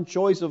sovereign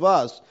choice of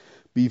us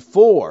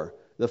before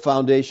the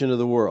foundation of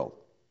the world.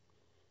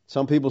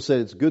 Some people say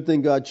it's a good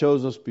thing God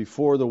chose us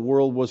before the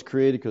world was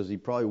created because He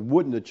probably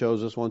wouldn't have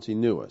chose us once He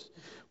knew us.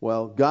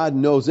 Well, God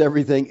knows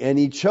everything and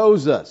He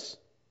chose us.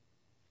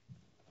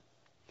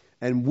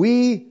 And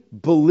we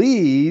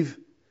believe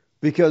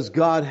because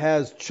God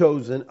has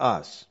chosen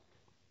us.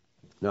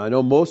 Now, I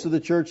know most of the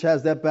church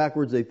has that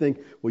backwards. They think,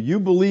 well, you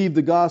believe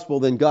the gospel,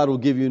 then God will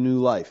give you new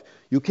life.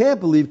 You can't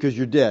believe because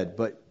you're dead,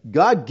 but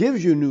God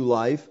gives you new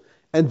life,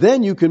 and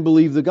then you can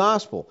believe the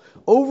gospel.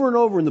 Over and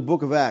over in the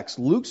book of Acts,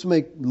 Luke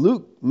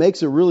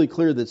makes it really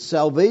clear that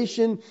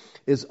salvation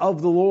is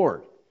of the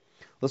Lord.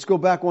 Let's go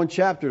back one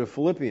chapter to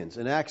Philippians.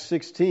 In Acts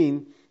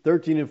 16,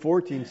 13 and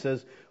 14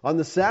 says, on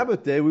the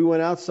Sabbath day we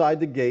went outside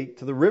the gate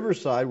to the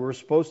riverside where it was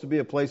supposed to be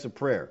a place of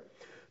prayer.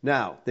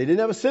 Now, they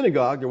didn't have a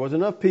synagogue. There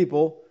wasn't enough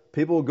people.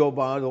 People would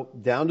go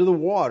down to the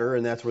water,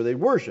 and that's where they'd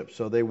worship.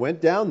 So they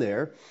went down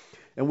there,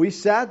 and we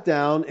sat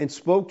down and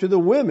spoke to the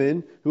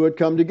women who had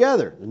come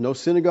together. There's no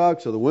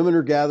synagogue, so the women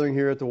are gathering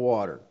here at the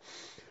water.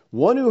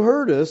 One who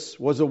heard us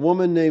was a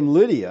woman named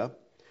Lydia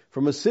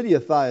from a city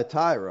of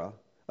Thyatira,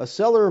 a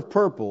seller of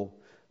purple,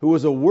 who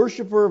was a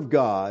worshiper of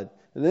God.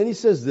 And then he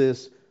says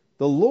this,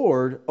 the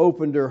Lord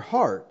opened her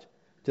heart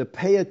to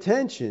pay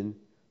attention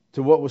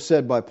to what was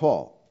said by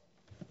Paul.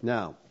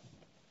 Now,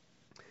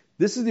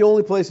 this is the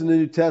only place in the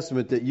New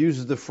Testament that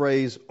uses the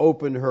phrase,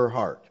 open her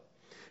heart.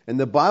 And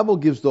the Bible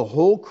gives the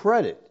whole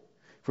credit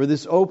for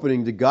this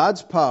opening to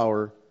God's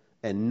power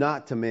and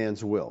not to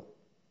man's will.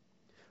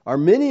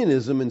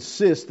 Arminianism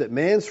insists that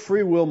man's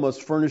free will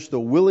must furnish the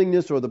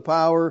willingness or the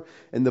power,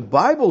 and the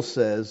Bible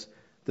says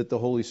that the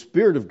Holy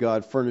Spirit of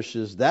God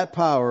furnishes that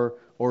power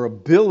or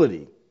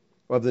ability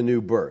of the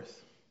new birth.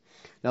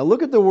 Now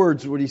look at the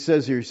words, what he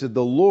says here. He said,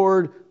 the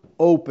Lord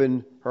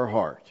opened her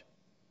heart.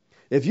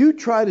 If you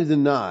try to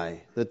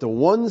deny that the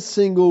one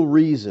single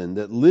reason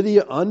that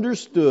Lydia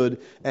understood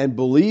and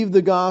believed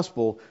the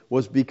gospel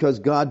was because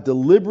God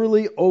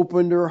deliberately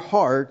opened her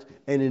heart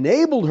and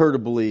enabled her to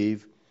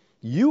believe,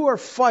 you are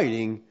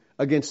fighting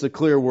against the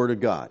clear word of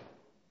God.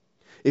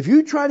 If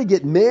you try to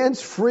get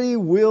man's free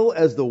will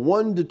as the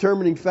one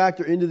determining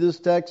factor into this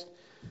text,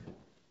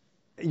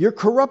 you're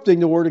corrupting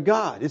the word of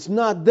God. It's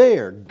not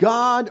there.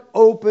 God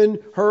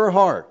opened her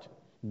heart.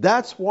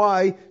 That's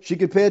why she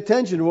could pay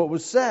attention to what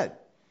was said.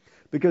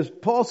 Because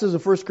Paul says in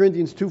 1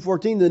 Corinthians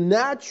 2:14, the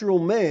natural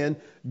man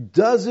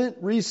doesn't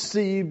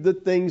receive the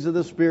things of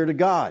the Spirit of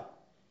God.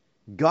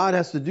 God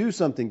has to do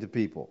something to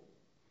people.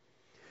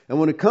 And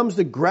when it comes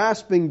to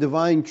grasping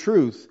divine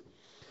truth,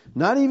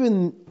 not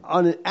even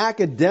on an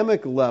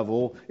academic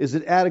level is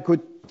it adequate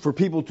for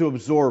people to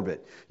absorb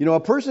it. You know, a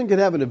person can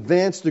have an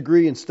advanced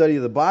degree in study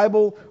of the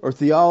Bible or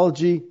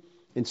theology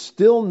and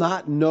still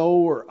not know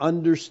or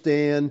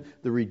understand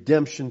the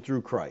redemption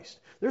through Christ.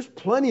 There's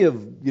plenty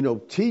of,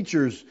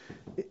 teachers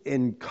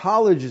in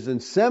colleges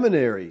and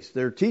seminaries.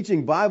 They're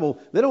teaching Bible.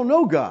 They don't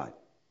know God.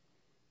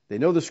 They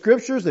know the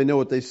Scriptures. They know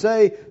what they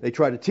say. They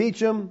try to teach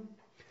them.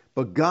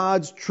 But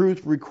God's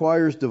truth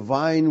requires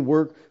divine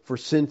work for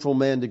sinful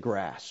man to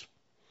grasp.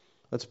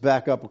 Let's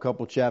back up a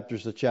couple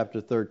chapters to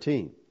chapter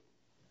 13.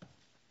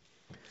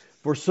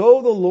 For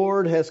so the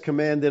Lord has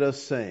commanded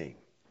us, saying,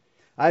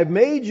 I have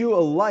made you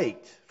a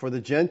light for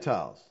the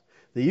Gentiles,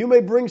 that you may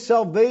bring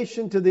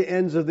salvation to the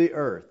ends of the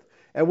earth.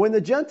 And when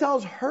the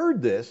Gentiles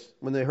heard this,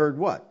 when they heard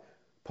what?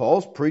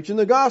 Paul's preaching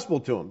the gospel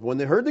to them. When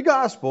they heard the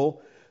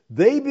gospel,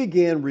 they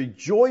began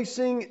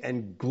rejoicing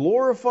and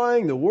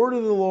glorifying the word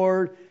of the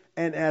Lord,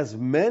 and as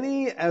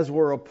many as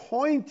were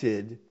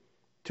appointed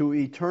to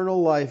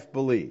eternal life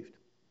believed.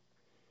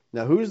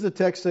 Now, who does the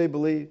text say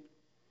believed?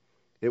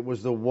 It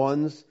was the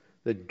ones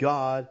that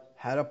God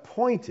had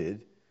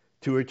appointed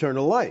to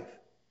eternal life.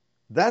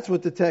 That's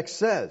what the text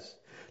says.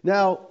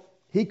 Now,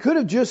 he could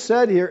have just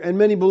said here, and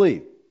many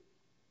believed.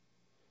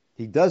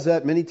 He does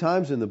that many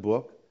times in the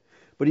book.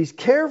 But he's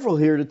careful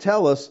here to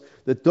tell us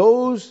that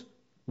those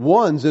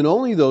ones, and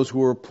only those who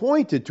were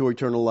appointed to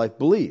eternal life,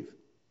 believe.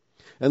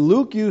 And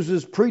Luke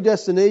uses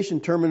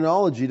predestination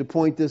terminology to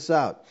point this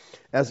out.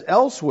 As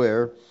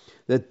elsewhere,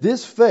 that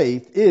this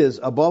faith is,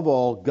 above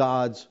all,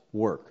 God's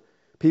work.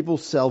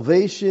 People's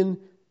salvation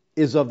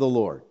is of the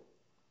Lord.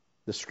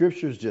 The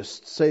Scriptures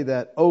just say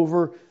that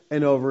over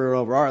and over and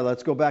over. All right,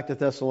 let's go back to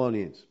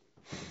Thessalonians.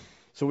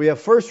 So we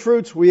have first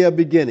fruits, we have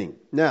beginning.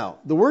 Now,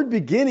 the word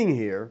beginning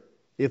here,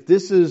 if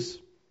this is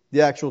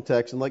the actual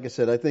text, and like I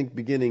said, I think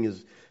beginning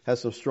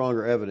has some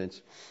stronger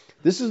evidence.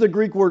 This is the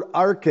Greek word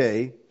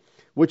arche,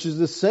 which is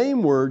the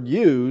same word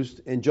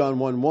used in John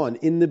 1:1.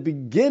 In the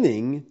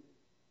beginning,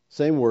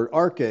 same word,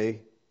 arche,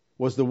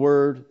 was the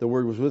Word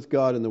was with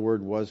God, and the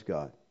Word was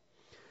God.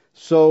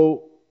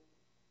 So,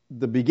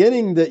 the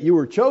beginning that you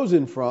were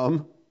chosen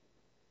from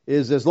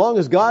is as long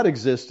as God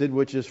existed,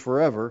 which is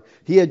forever,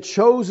 He had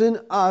chosen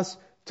us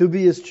to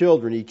be His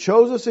children. He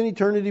chose us in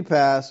eternity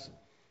past,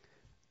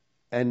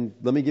 and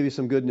let me give you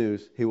some good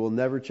news. He will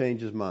never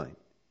change His mind.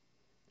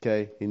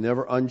 Okay? He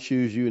never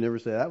unchoose you, never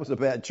say, that was a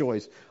bad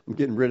choice, I'm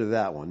getting rid of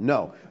that one.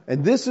 No.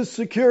 And this is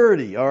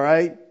security, all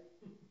right?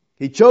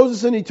 He chose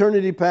us in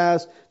eternity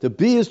past to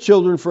be His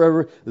children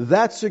forever.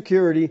 That's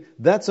security.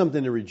 That's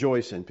something to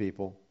rejoice in,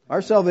 people.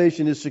 Our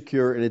salvation is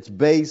secure, and it's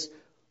based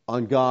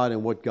on God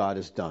and what God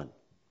has done.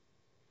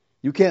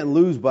 You can't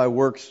lose by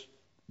works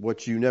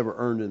what you never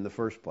earned in the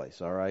first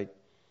place, all right?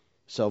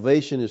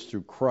 Salvation is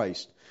through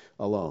Christ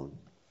alone.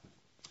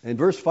 In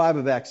verse 5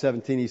 of Acts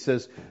 17, he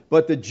says,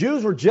 but the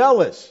Jews were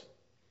jealous.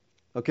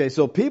 Okay,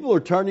 so people are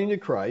turning to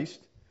Christ,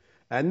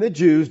 and the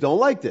Jews don't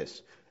like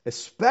this,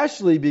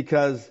 especially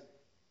because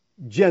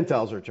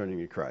Gentiles are turning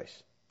to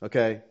Christ.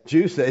 Okay,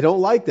 Jews, they don't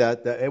like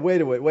that. Hey,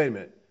 wait a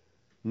minute.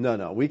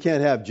 No, we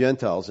can't have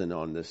Gentiles in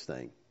on this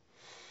thing.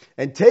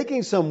 And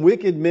taking some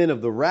wicked men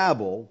of the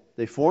rabble,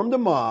 they formed a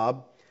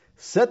mob,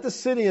 set the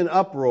city in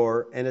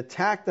uproar, and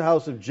attacked the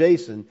house of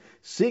Jason,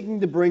 seeking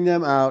to bring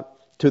them out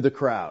to the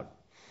crowd.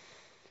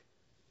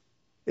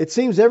 It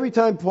seems every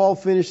time Paul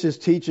finished his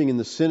teaching in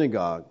the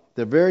synagogue,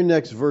 the very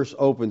next verse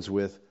opens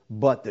with,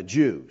 but the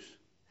Jews.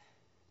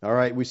 All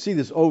right, we see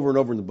this over and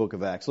over in the book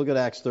of Acts. Look at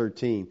Acts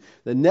 13.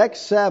 The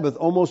next Sabbath,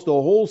 almost the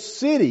whole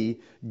city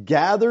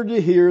gathered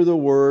to hear the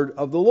word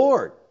of the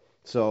Lord.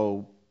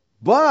 So,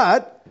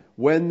 but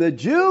when the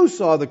Jews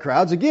saw the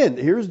crowds, again,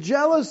 here's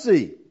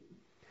jealousy.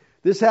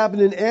 This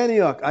happened in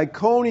Antioch,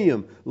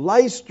 Iconium,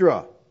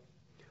 Lystra.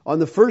 On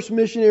the first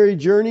missionary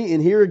journey,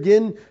 and here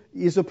again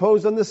is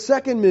opposed on the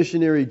second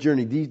missionary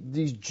journey.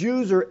 These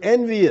Jews are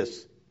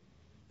envious.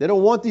 They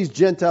don't want these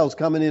Gentiles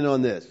coming in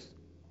on this.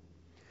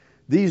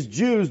 These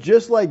Jews,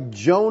 just like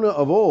Jonah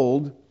of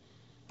old,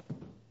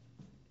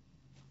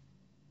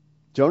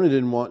 Jonah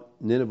didn't want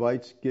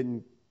Ninevites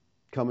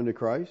coming to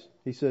Christ.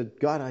 He said,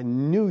 God, I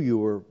knew you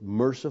were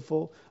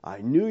merciful. I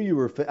knew you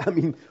were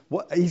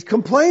what? He's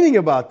complaining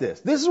about this.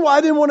 This is why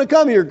I didn't want to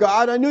come here,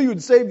 God. I knew you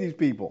would save these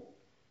people.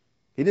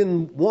 He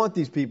didn't want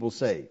these people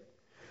saved.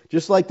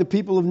 Just like the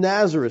people of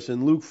Nazareth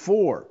in Luke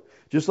 4.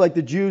 Just like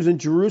the Jews in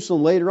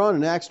Jerusalem later on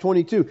in Acts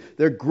 22.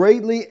 They're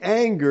greatly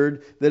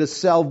angered that a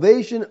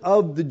salvation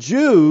of the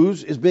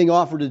Jews is being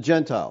offered to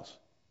Gentiles.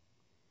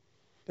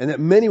 And that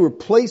many were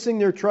placing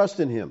their trust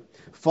in him,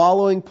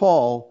 following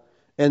Paul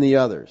and the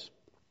others.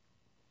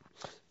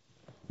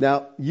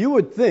 Now, you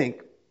would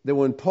think that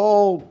when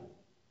Paul,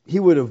 he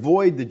would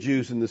avoid the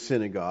Jews in the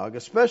synagogue,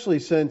 especially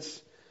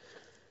since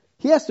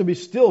he has to be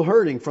still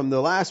hurting from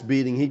the last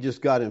beating he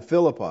just got in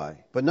Philippi.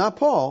 But not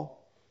Paul.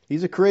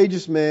 He's a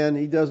courageous man.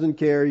 He doesn't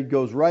care. He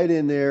goes right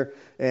in there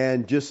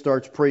and just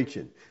starts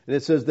preaching. And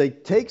it says they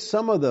take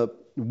some of the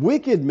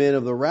wicked men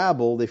of the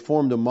rabble, they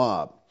formed a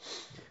mob.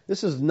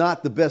 This is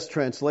not the best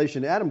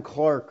translation. Adam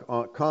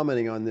Clark,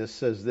 commenting on this,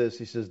 says this.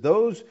 He says,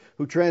 those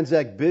who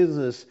transact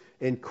business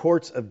in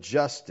courts of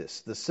justice.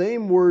 The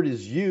same word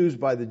is used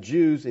by the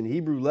Jews in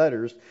Hebrew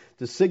letters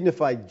to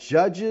signify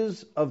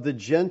judges of the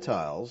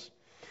Gentiles.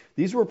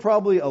 These were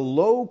probably a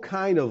low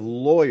kind of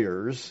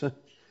lawyers,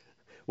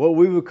 what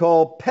we would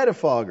call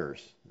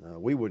pettifoggers.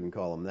 We wouldn't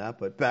call them that,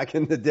 but back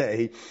in the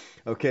day,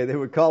 okay, they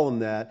would call them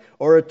that.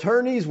 Or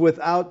attorneys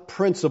without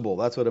principle.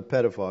 That's what a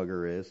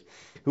pettifogger is.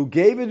 Who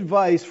gave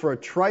advice for a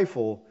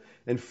trifle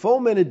and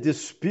fomented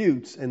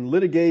disputes and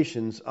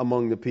litigations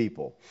among the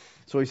people.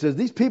 So he says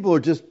these people are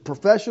just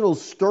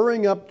professionals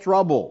stirring up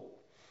trouble.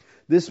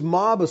 This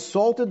mob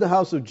assaulted the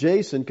house of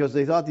Jason because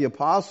they thought the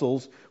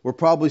apostles were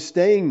probably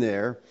staying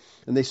there,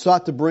 and they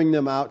sought to bring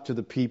them out to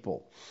the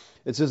people.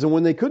 It says, and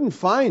when they couldn't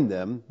find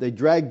them, they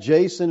dragged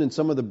Jason and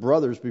some of the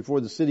brothers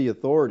before the city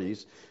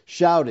authorities,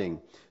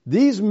 shouting,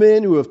 these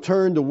men who have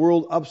turned the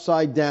world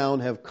upside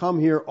down have come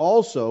here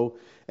also,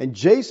 and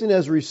Jason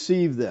has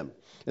received them.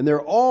 And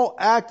they're all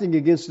acting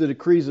against the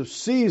decrees of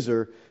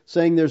Caesar,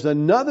 saying there's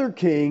another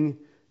king,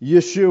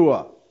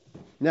 Yeshua.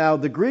 Now,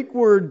 the Greek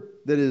word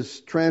that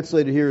is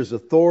translated here as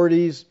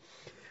authorities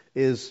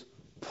is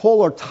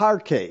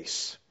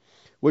politarches,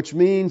 which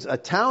means a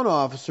town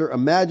officer, a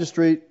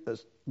magistrate, a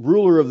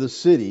ruler of the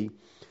city.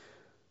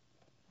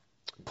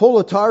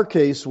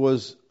 Politarches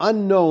was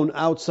unknown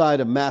outside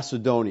of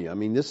Macedonia. I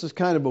mean, this is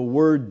kind of a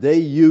word they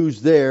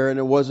used there, and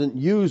it wasn't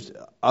used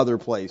other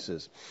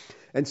places.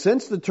 And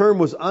since the term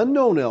was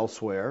unknown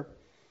elsewhere,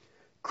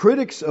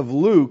 critics of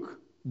Luke,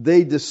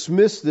 they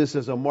dismiss this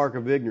as a mark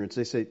of ignorance.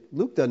 They say,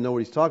 Luke doesn't know what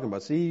he's talking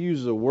about. See, he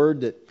uses a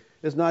word that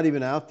is not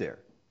even out there.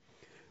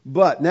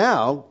 But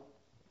now,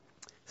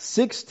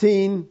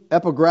 16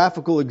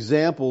 epigraphical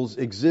examples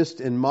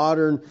exist in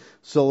modern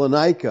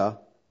Thessalonica,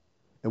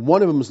 and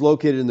one of them is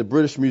located in the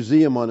British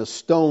Museum on a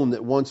stone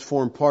that once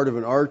formed part of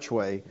an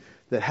archway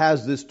that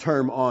has this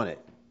term on it.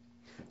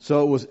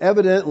 So it was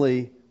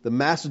evidently the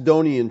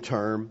Macedonian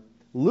term.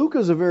 Luke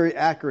is a very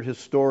accurate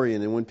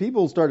historian, and when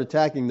people start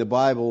attacking the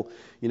Bible,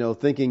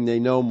 thinking they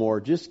know more,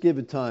 just give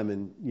it time,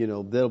 and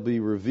they'll be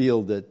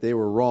revealed that they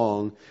were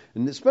wrong.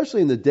 And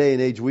especially in the day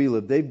and age we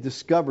live, they've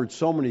discovered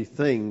so many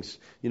things,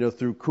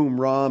 through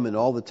Qumran and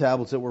all the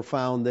tablets that were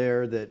found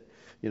there that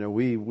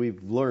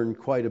we've learned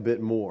quite a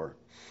bit more.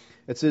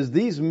 It says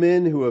these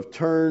men who have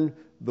turned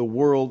the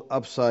world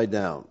upside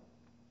down.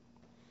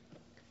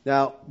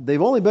 Now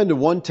they've only been to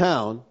one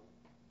town,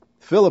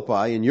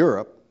 Philippi in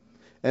Europe.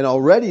 And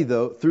already,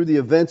 though, through the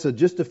events of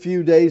just a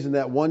few days in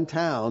that one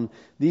town,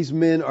 these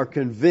men are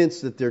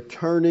convinced that they're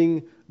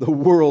turning the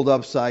world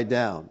upside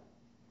down.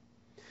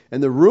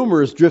 And the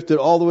rumor has drifted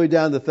all the way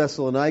down to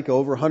Thessalonica,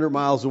 over 100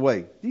 miles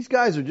away. These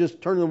guys are just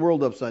turning the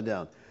world upside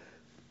down.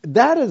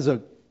 That is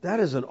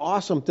an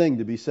awesome thing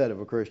to be said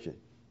of a Christian.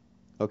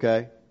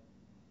 Okay?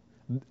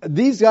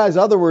 These guys,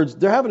 in other words,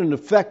 they're having an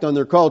effect on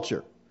their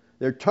culture.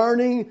 They're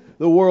turning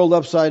the world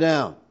upside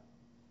down.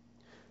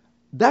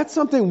 That's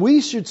something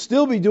we should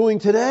still be doing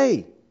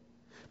today.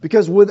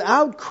 Because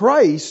without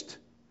Christ,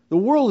 the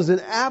world is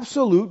an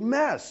absolute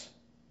mess.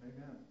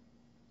 Amen.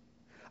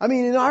 I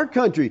mean, in our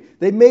country,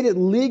 they made it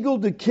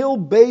legal to kill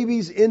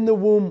babies in the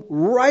womb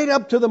right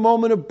up to the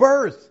moment of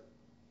birth.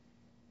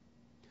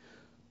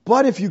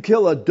 But if you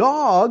kill a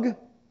dog,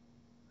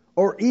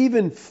 or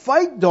even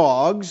fight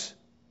dogs,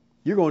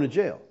 you're going to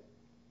jail.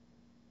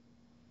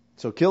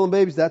 So killing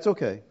babies, that's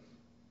okay.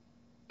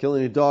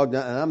 Killing a dog,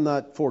 and I'm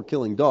not for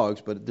killing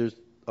dogs, but there's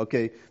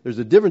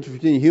a difference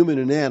between human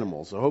and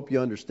animals. I hope you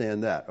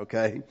understand that,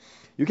 okay?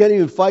 You can't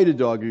even fight a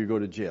dog or you go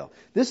to jail.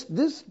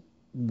 This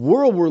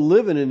world we're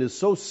living in is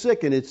so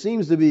sick, and it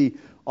seems to be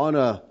on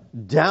a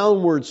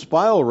downward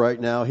spiral right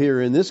now here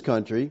in this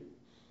country.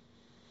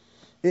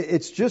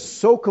 It's just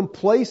so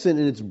complacent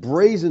in its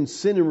brazen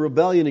sin and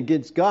rebellion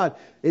against God.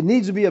 It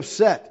needs to be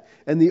upset.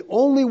 And the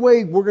only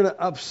way we're going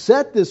to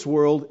upset this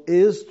world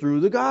is through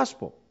the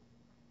gospel.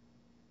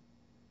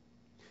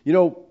 You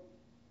know,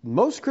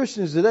 most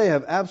Christians today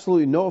have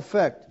absolutely no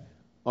effect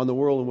on the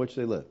world in which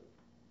they live.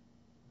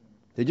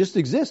 They just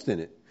exist in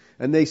it.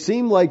 And they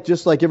seem like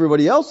just like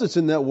everybody else that's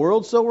in that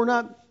world, so we're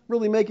not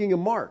really making a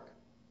mark.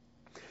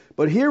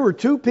 But here were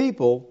two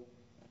people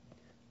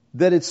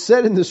that it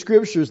said in the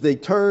Scriptures they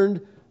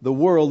turned the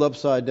world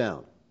upside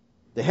down.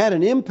 They had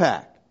an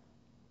impact.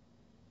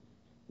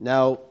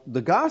 Now,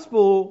 the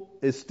gospel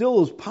is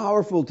still as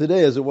powerful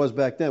today as it was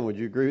back then. Would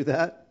you agree with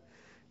that?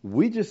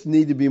 We just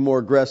need to be more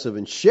aggressive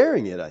in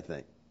sharing it, I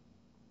think.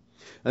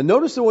 And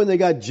notice that when they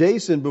got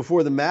Jason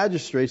before the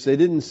magistrates, they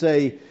didn't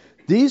say,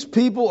 these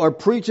people are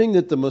preaching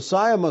that the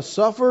Messiah must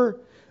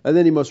suffer, and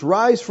then he must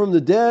rise from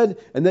the dead,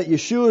 and that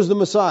Yeshua is the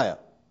Messiah.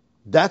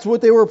 That's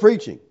what they were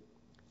preaching.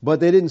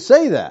 But they didn't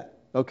say that.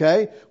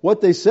 Okay? What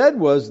they said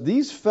was,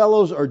 these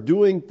fellows are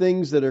doing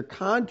things that are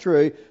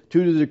contrary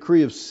to the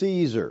decree of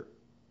Caesar.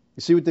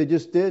 You see what they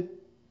just did?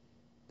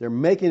 They're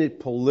making it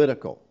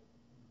political.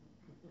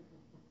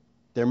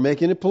 They're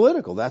making it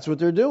political. That's what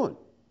they're doing.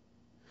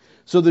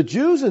 So the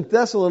Jews in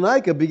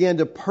Thessalonica began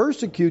to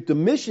persecute the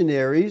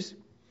missionaries,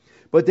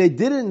 but they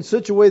did it in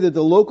such a way that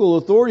the local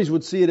authorities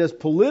would see it as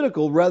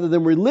political rather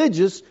than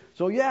religious.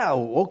 So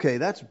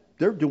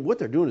what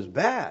they're doing is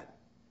bad.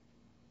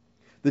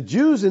 The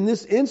Jews in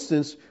this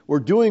instance were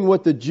doing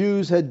what the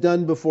Jews had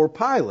done before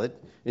Pilate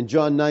in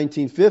John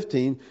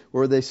 19:15,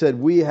 where they said,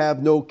 we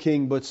have no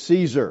king but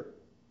Caesar.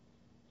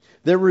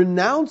 They're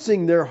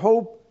renouncing their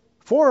hope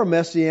for a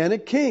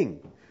messianic king.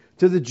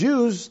 To the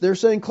Jews, they're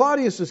saying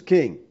Claudius is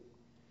king,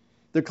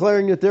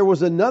 declaring that there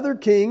was another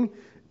king,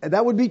 and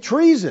that would be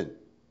treason.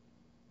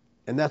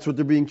 And that's what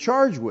they're being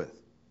charged with.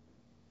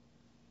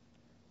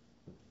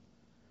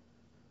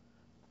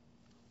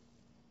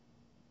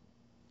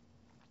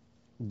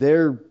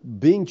 They're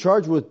being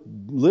charged with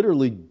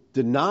literally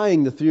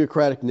denying the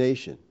theocratic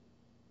nation.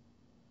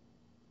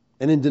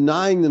 And in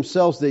denying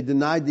themselves, they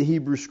denied the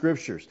Hebrew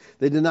Scriptures.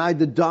 They denied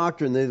the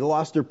doctrine. They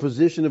lost their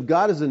position of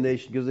God as a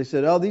nation because they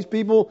said, these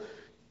people,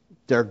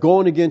 they're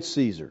going against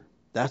Caesar.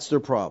 That's their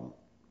problem.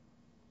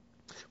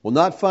 Well,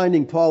 not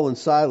finding Paul and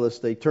Silas,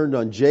 they turned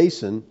on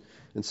Jason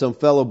and some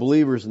fellow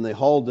believers, and they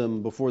hauled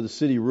them before the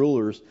city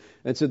rulers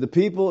and said the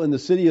people and the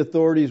city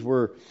authorities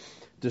were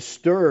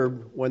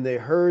disturbed when they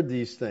heard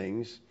these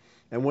things,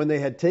 and when they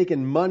had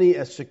taken money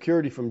as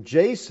security from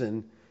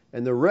Jason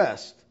and the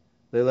rest,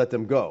 they let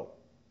them go.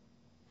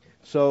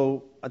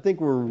 So I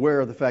think we're aware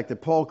of the fact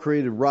that Paul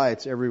created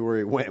riots everywhere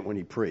he went when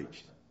he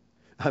preached.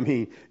 I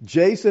mean,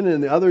 Jason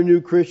and the other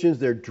new Christians,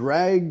 they're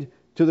dragged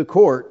to the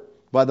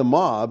court by the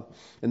mob,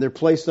 and they're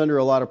placed under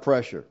a lot of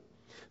pressure.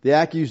 The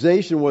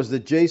accusation was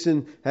that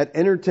Jason had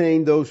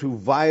entertained those who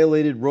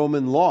violated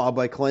Roman law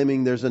by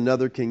claiming there's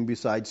another king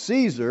besides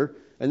Caesar,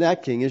 and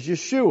that king is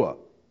Yeshua.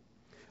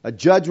 A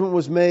judgment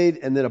was made,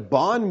 and then a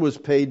bond was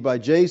paid by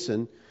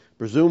Jason,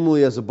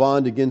 presumably as a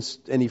bond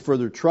against any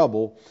further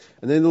trouble,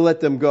 and then they let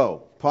them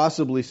go,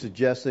 possibly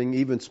suggesting,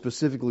 even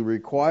specifically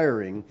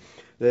requiring,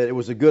 that it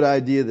was a good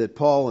idea that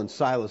Paul and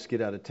Silas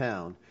get out of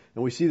town.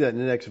 And we see that in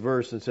the next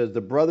verse. It says,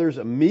 the brothers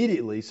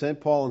immediately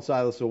sent Paul and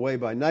Silas away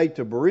by night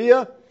to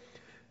Berea,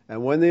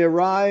 and when they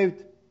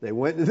arrived, they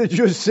went to the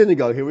Jewish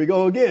synagogue. Here we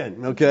go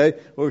again, okay?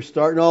 We're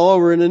starting all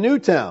over in a new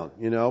town,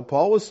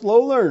 Paul was a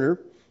slow learner.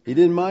 He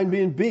didn't mind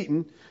being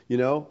beaten,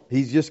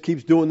 He just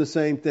keeps doing the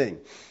same thing.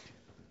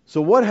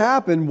 So what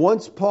happened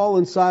once Paul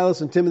and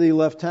Silas and Timothy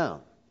left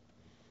town?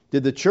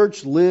 Did the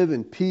church live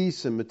in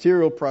peace and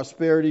material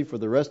prosperity for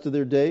the rest of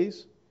their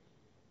days?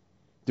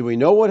 Do we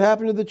know what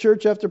happened to the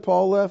church after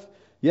Paul left?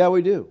 Yeah,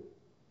 we do.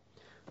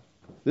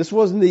 This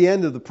wasn't the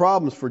end of the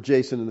problems for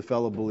Jason and the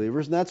fellow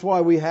believers, and that's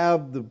why we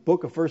have the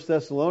book of 1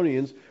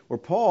 Thessalonians where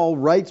Paul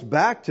writes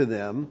back to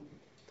them.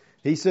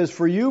 He says,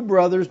 for you,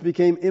 brothers,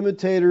 became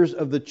imitators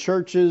of the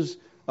churches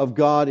of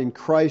God in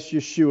Christ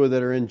Yeshua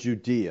that are in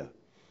Judea.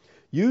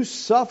 You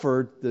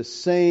suffered the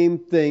same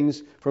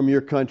things from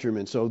your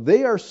countrymen. So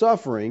they are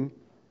suffering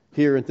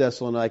here in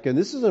Thessalonica, and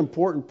this is an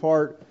important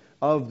part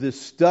of this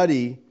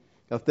study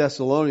of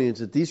Thessalonians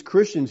that these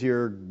Christians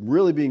here are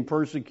really being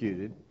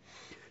persecuted,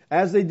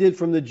 as they did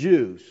from the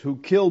Jews, who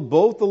killed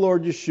both the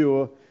Lord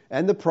Yeshua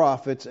and the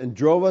prophets and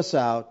drove us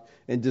out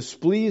and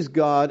displeased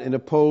God and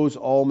opposed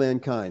all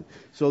mankind.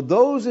 So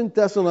those in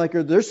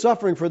Thessalonica, they're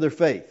suffering for their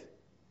faith.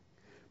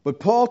 But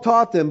Paul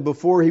taught them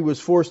before he was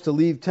forced to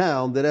leave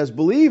town that as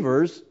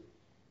believers,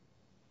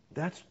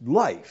 that's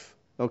life,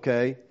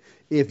 okay?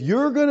 If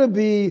you're going to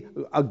be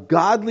a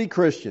godly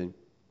Christian,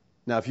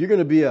 now if you're going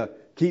to be a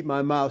keep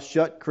my mouth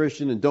shut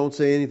Christian and don't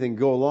say anything,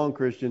 go along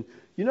Christian,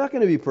 you're not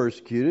going to be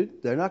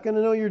persecuted. They're not going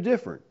to know you're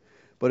different.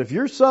 But if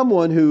you're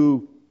someone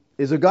who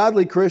is a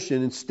godly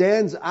Christian and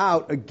stands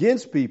out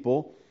against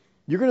people,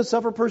 you're going to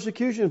suffer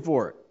persecution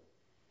for it.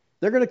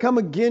 They're going to come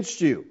against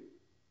you.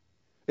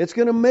 It's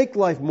going to make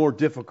life more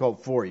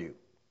difficult for you.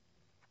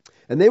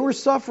 And they were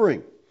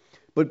suffering.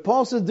 But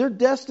Paul says they're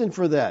destined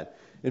for that.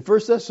 In 1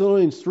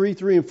 Thessalonians 3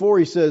 and 4,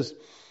 he says,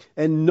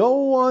 "And no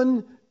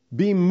one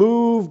be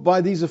moved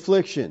by these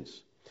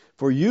afflictions,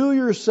 for you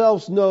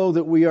yourselves know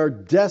that we are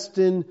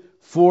destined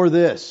for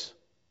this.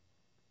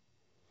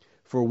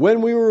 For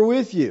when we were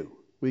with you,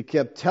 we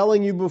kept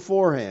telling you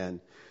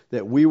beforehand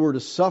that we were to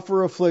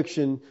suffer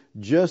affliction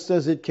just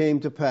as it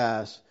came to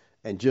pass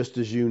and just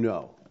as you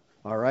know."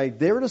 All right?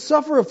 They were to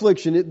suffer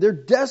affliction. They're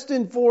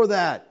destined for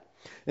that.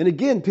 And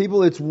again,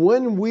 people, it's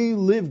when we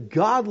live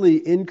godly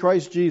in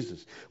Christ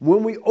Jesus,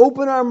 when we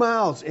open our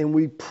mouths and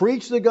we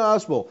preach the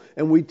gospel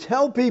and we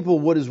tell people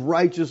what is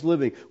righteous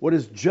living, what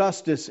is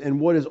justice and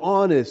what is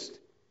honest,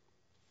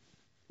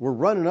 we're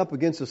running up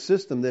against a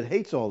system that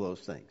hates all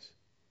those things.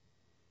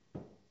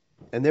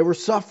 And they were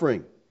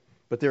suffering,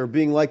 but they were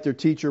being like their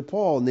teacher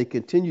Paul, and they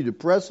continued to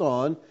press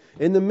on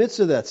in the midst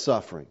of that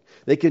suffering.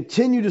 They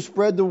continue to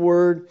spread the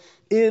word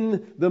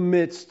in the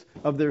midst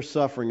of their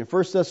suffering. In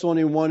 1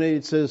 Thessalonians 1:8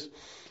 it says,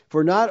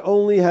 "For not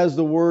only has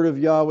the word of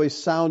Yahweh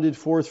sounded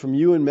forth from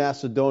you in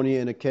Macedonia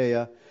and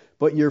Achaia,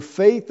 but your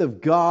faith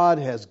of God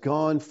has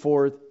gone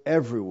forth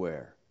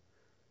everywhere,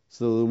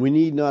 so that we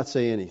need not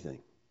say anything."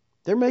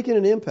 They're making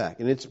an impact,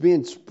 and it's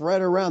being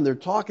spread around. They're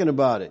talking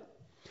about it.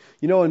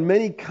 You know, in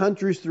many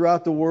countries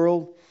throughout the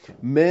world,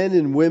 men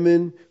and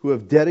women who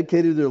have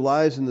dedicated their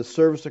lives in the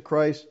service of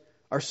Christ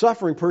are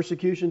suffering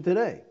persecution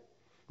today.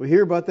 We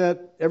hear about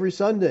that every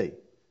Sunday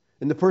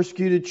in the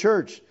persecuted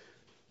church,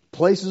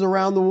 places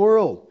around the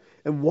world.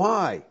 And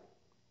why?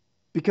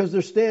 Because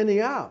they're standing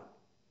out.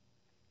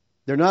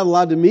 They're not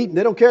allowed to meet, and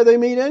they don't care they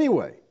meet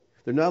anyway.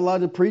 They're not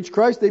allowed to preach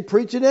Christ, they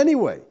preach it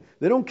anyway.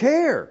 They don't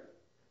care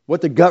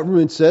what the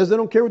government says. They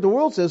don't care what the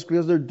world says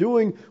because they're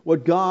doing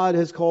what God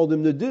has called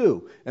them to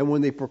do. And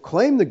when they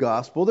proclaim the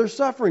gospel, they're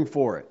suffering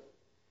for it.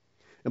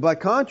 And by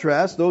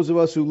contrast, those of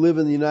us who live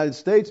in the United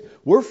States,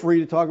 we're free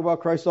to talk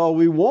about Christ all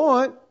we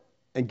want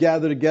and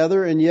gather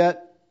together, and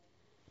yet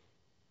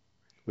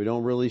we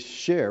don't really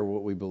share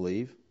what we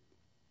believe.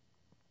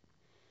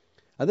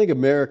 I think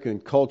American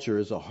culture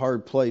is a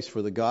hard place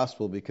for the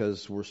gospel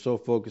because we're so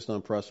focused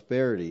on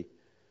prosperity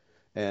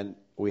and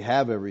we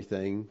have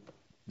everything.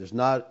 There's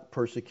not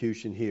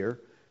persecution here.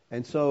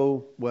 And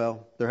so,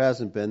 well, there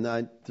hasn't been.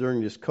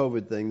 During this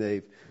COVID thing,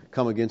 they've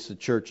come against the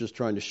churches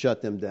trying to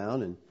shut them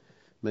down, and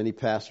many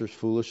pastors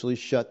foolishly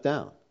shut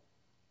down.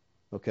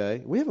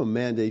 Okay? We have a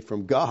mandate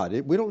from God.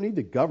 We don't need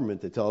the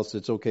government to tell us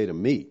it's okay to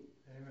meet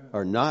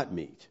or not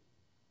meet.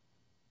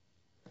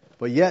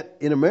 But yet,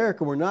 in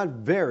America, we're not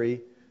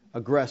very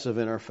aggressive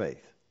in our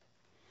faith.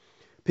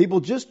 People,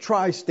 just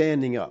try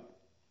standing up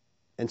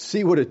and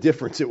see what a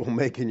difference it will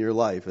make in your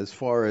life as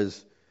far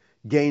as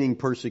gaining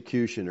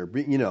persecution or,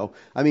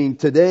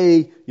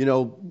 today,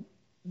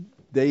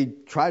 they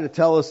try to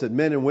tell us that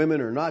men and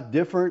women are not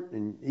different.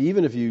 And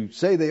even if you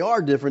say they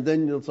are different,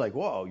 then it's like,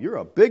 whoa, you're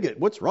a bigot.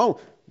 What's wrong?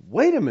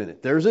 Wait a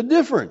minute. There's a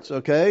difference,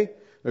 okay?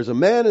 There's a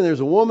man and there's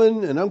a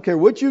woman, and I don't care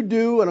what you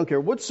do, I don't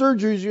care what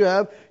surgeries you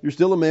have, you're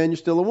still a man, you're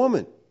still a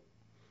woman.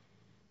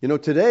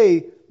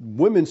 Today,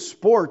 women's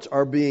sports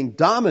are being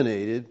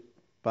dominated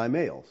by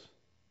males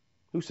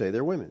who say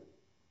they're women.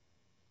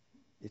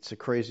 It's the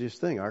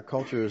craziest thing. Our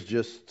culture is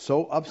just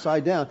so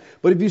upside down.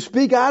 But if you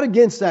speak out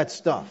against that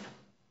stuff,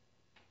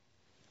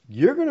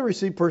 you're going to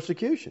receive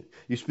persecution.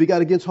 You speak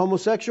out against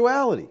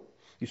homosexuality.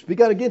 You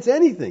speak out against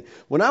anything.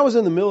 When I was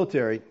in the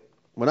military,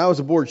 when I was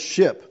aboard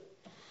ship,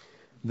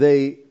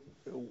 I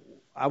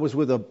was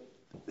with a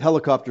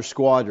helicopter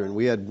squadron.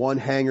 We had one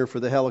hangar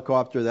for the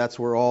helicopter. That's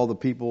where all the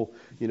people,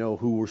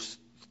 who were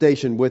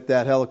stationed with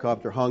that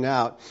helicopter hung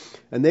out.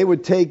 And they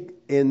would take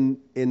in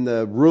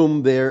the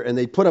room there, and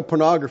they'd put up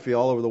pornography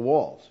all over the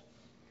walls.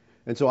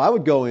 And so I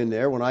would go in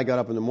there when I got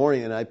up in the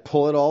morning, and I'd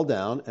pull it all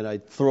down, and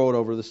I'd throw it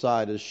over the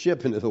side of the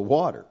ship into the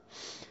water.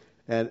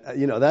 And,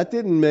 that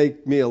didn't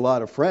make me a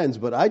lot of friends,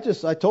 but I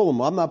told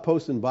them, I'm not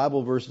posting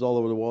Bible verses all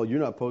over the wall. You're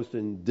not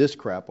posting this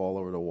crap all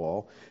over the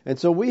wall. And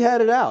so we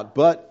had it out.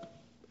 But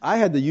I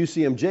had the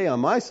UCMJ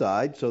on my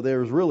side, so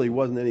there really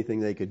wasn't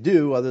anything they could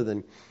do other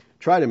than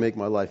try to make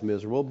my life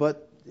miserable.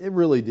 But it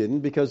really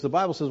didn't, because the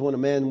Bible says when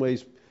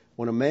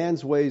a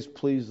man's ways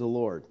please the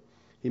Lord,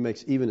 he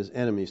makes even his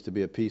enemies to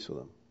be at peace with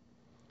him.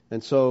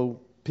 And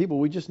so people,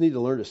 we just need to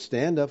learn to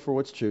stand up for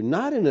what's true,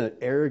 not in an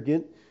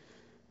arrogant,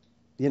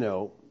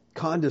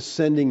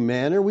 condescending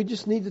manner. We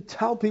just need to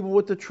tell people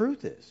what the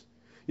truth is.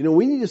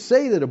 We need to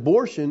say that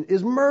abortion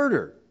is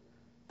murder.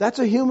 That's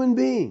a human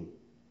being.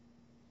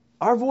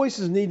 Our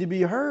voices need to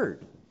be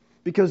heard,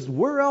 because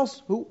who else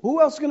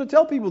is going to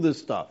tell people this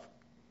stuff?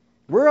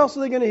 Where else are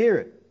they going to hear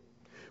it?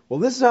 Well,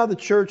 this is how the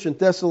church in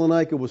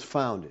Thessalonica was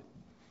founded.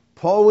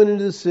 Paul went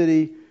into the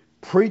city,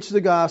 preached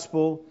the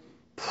gospel,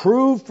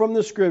 proved from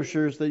the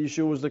scriptures that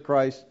Yeshua was the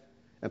Christ,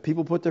 and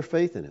people put their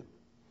faith in him.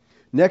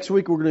 Next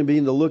week, we're going to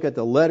begin to look at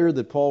the letter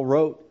that Paul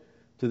wrote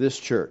to this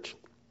church.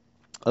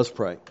 Let's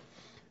pray.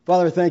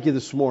 Father, I thank you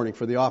this morning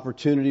for the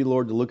opportunity,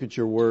 Lord, to look at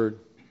your word.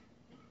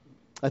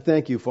 I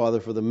thank you, Father,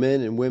 for the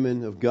men and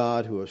women of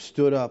God who have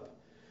stood up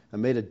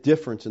and made a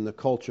difference in the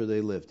culture they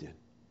lived in.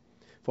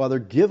 Father,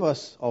 give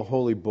us a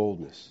holy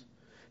boldness.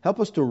 Help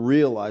us to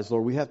realize,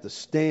 Lord, we have to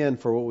stand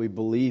for what we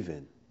believe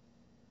in,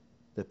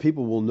 that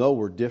people will know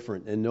we're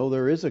different and know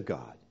there is a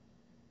God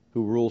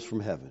who rules from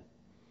heaven.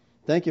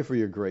 Thank you for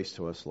your grace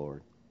to us,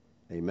 Lord.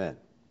 Amen.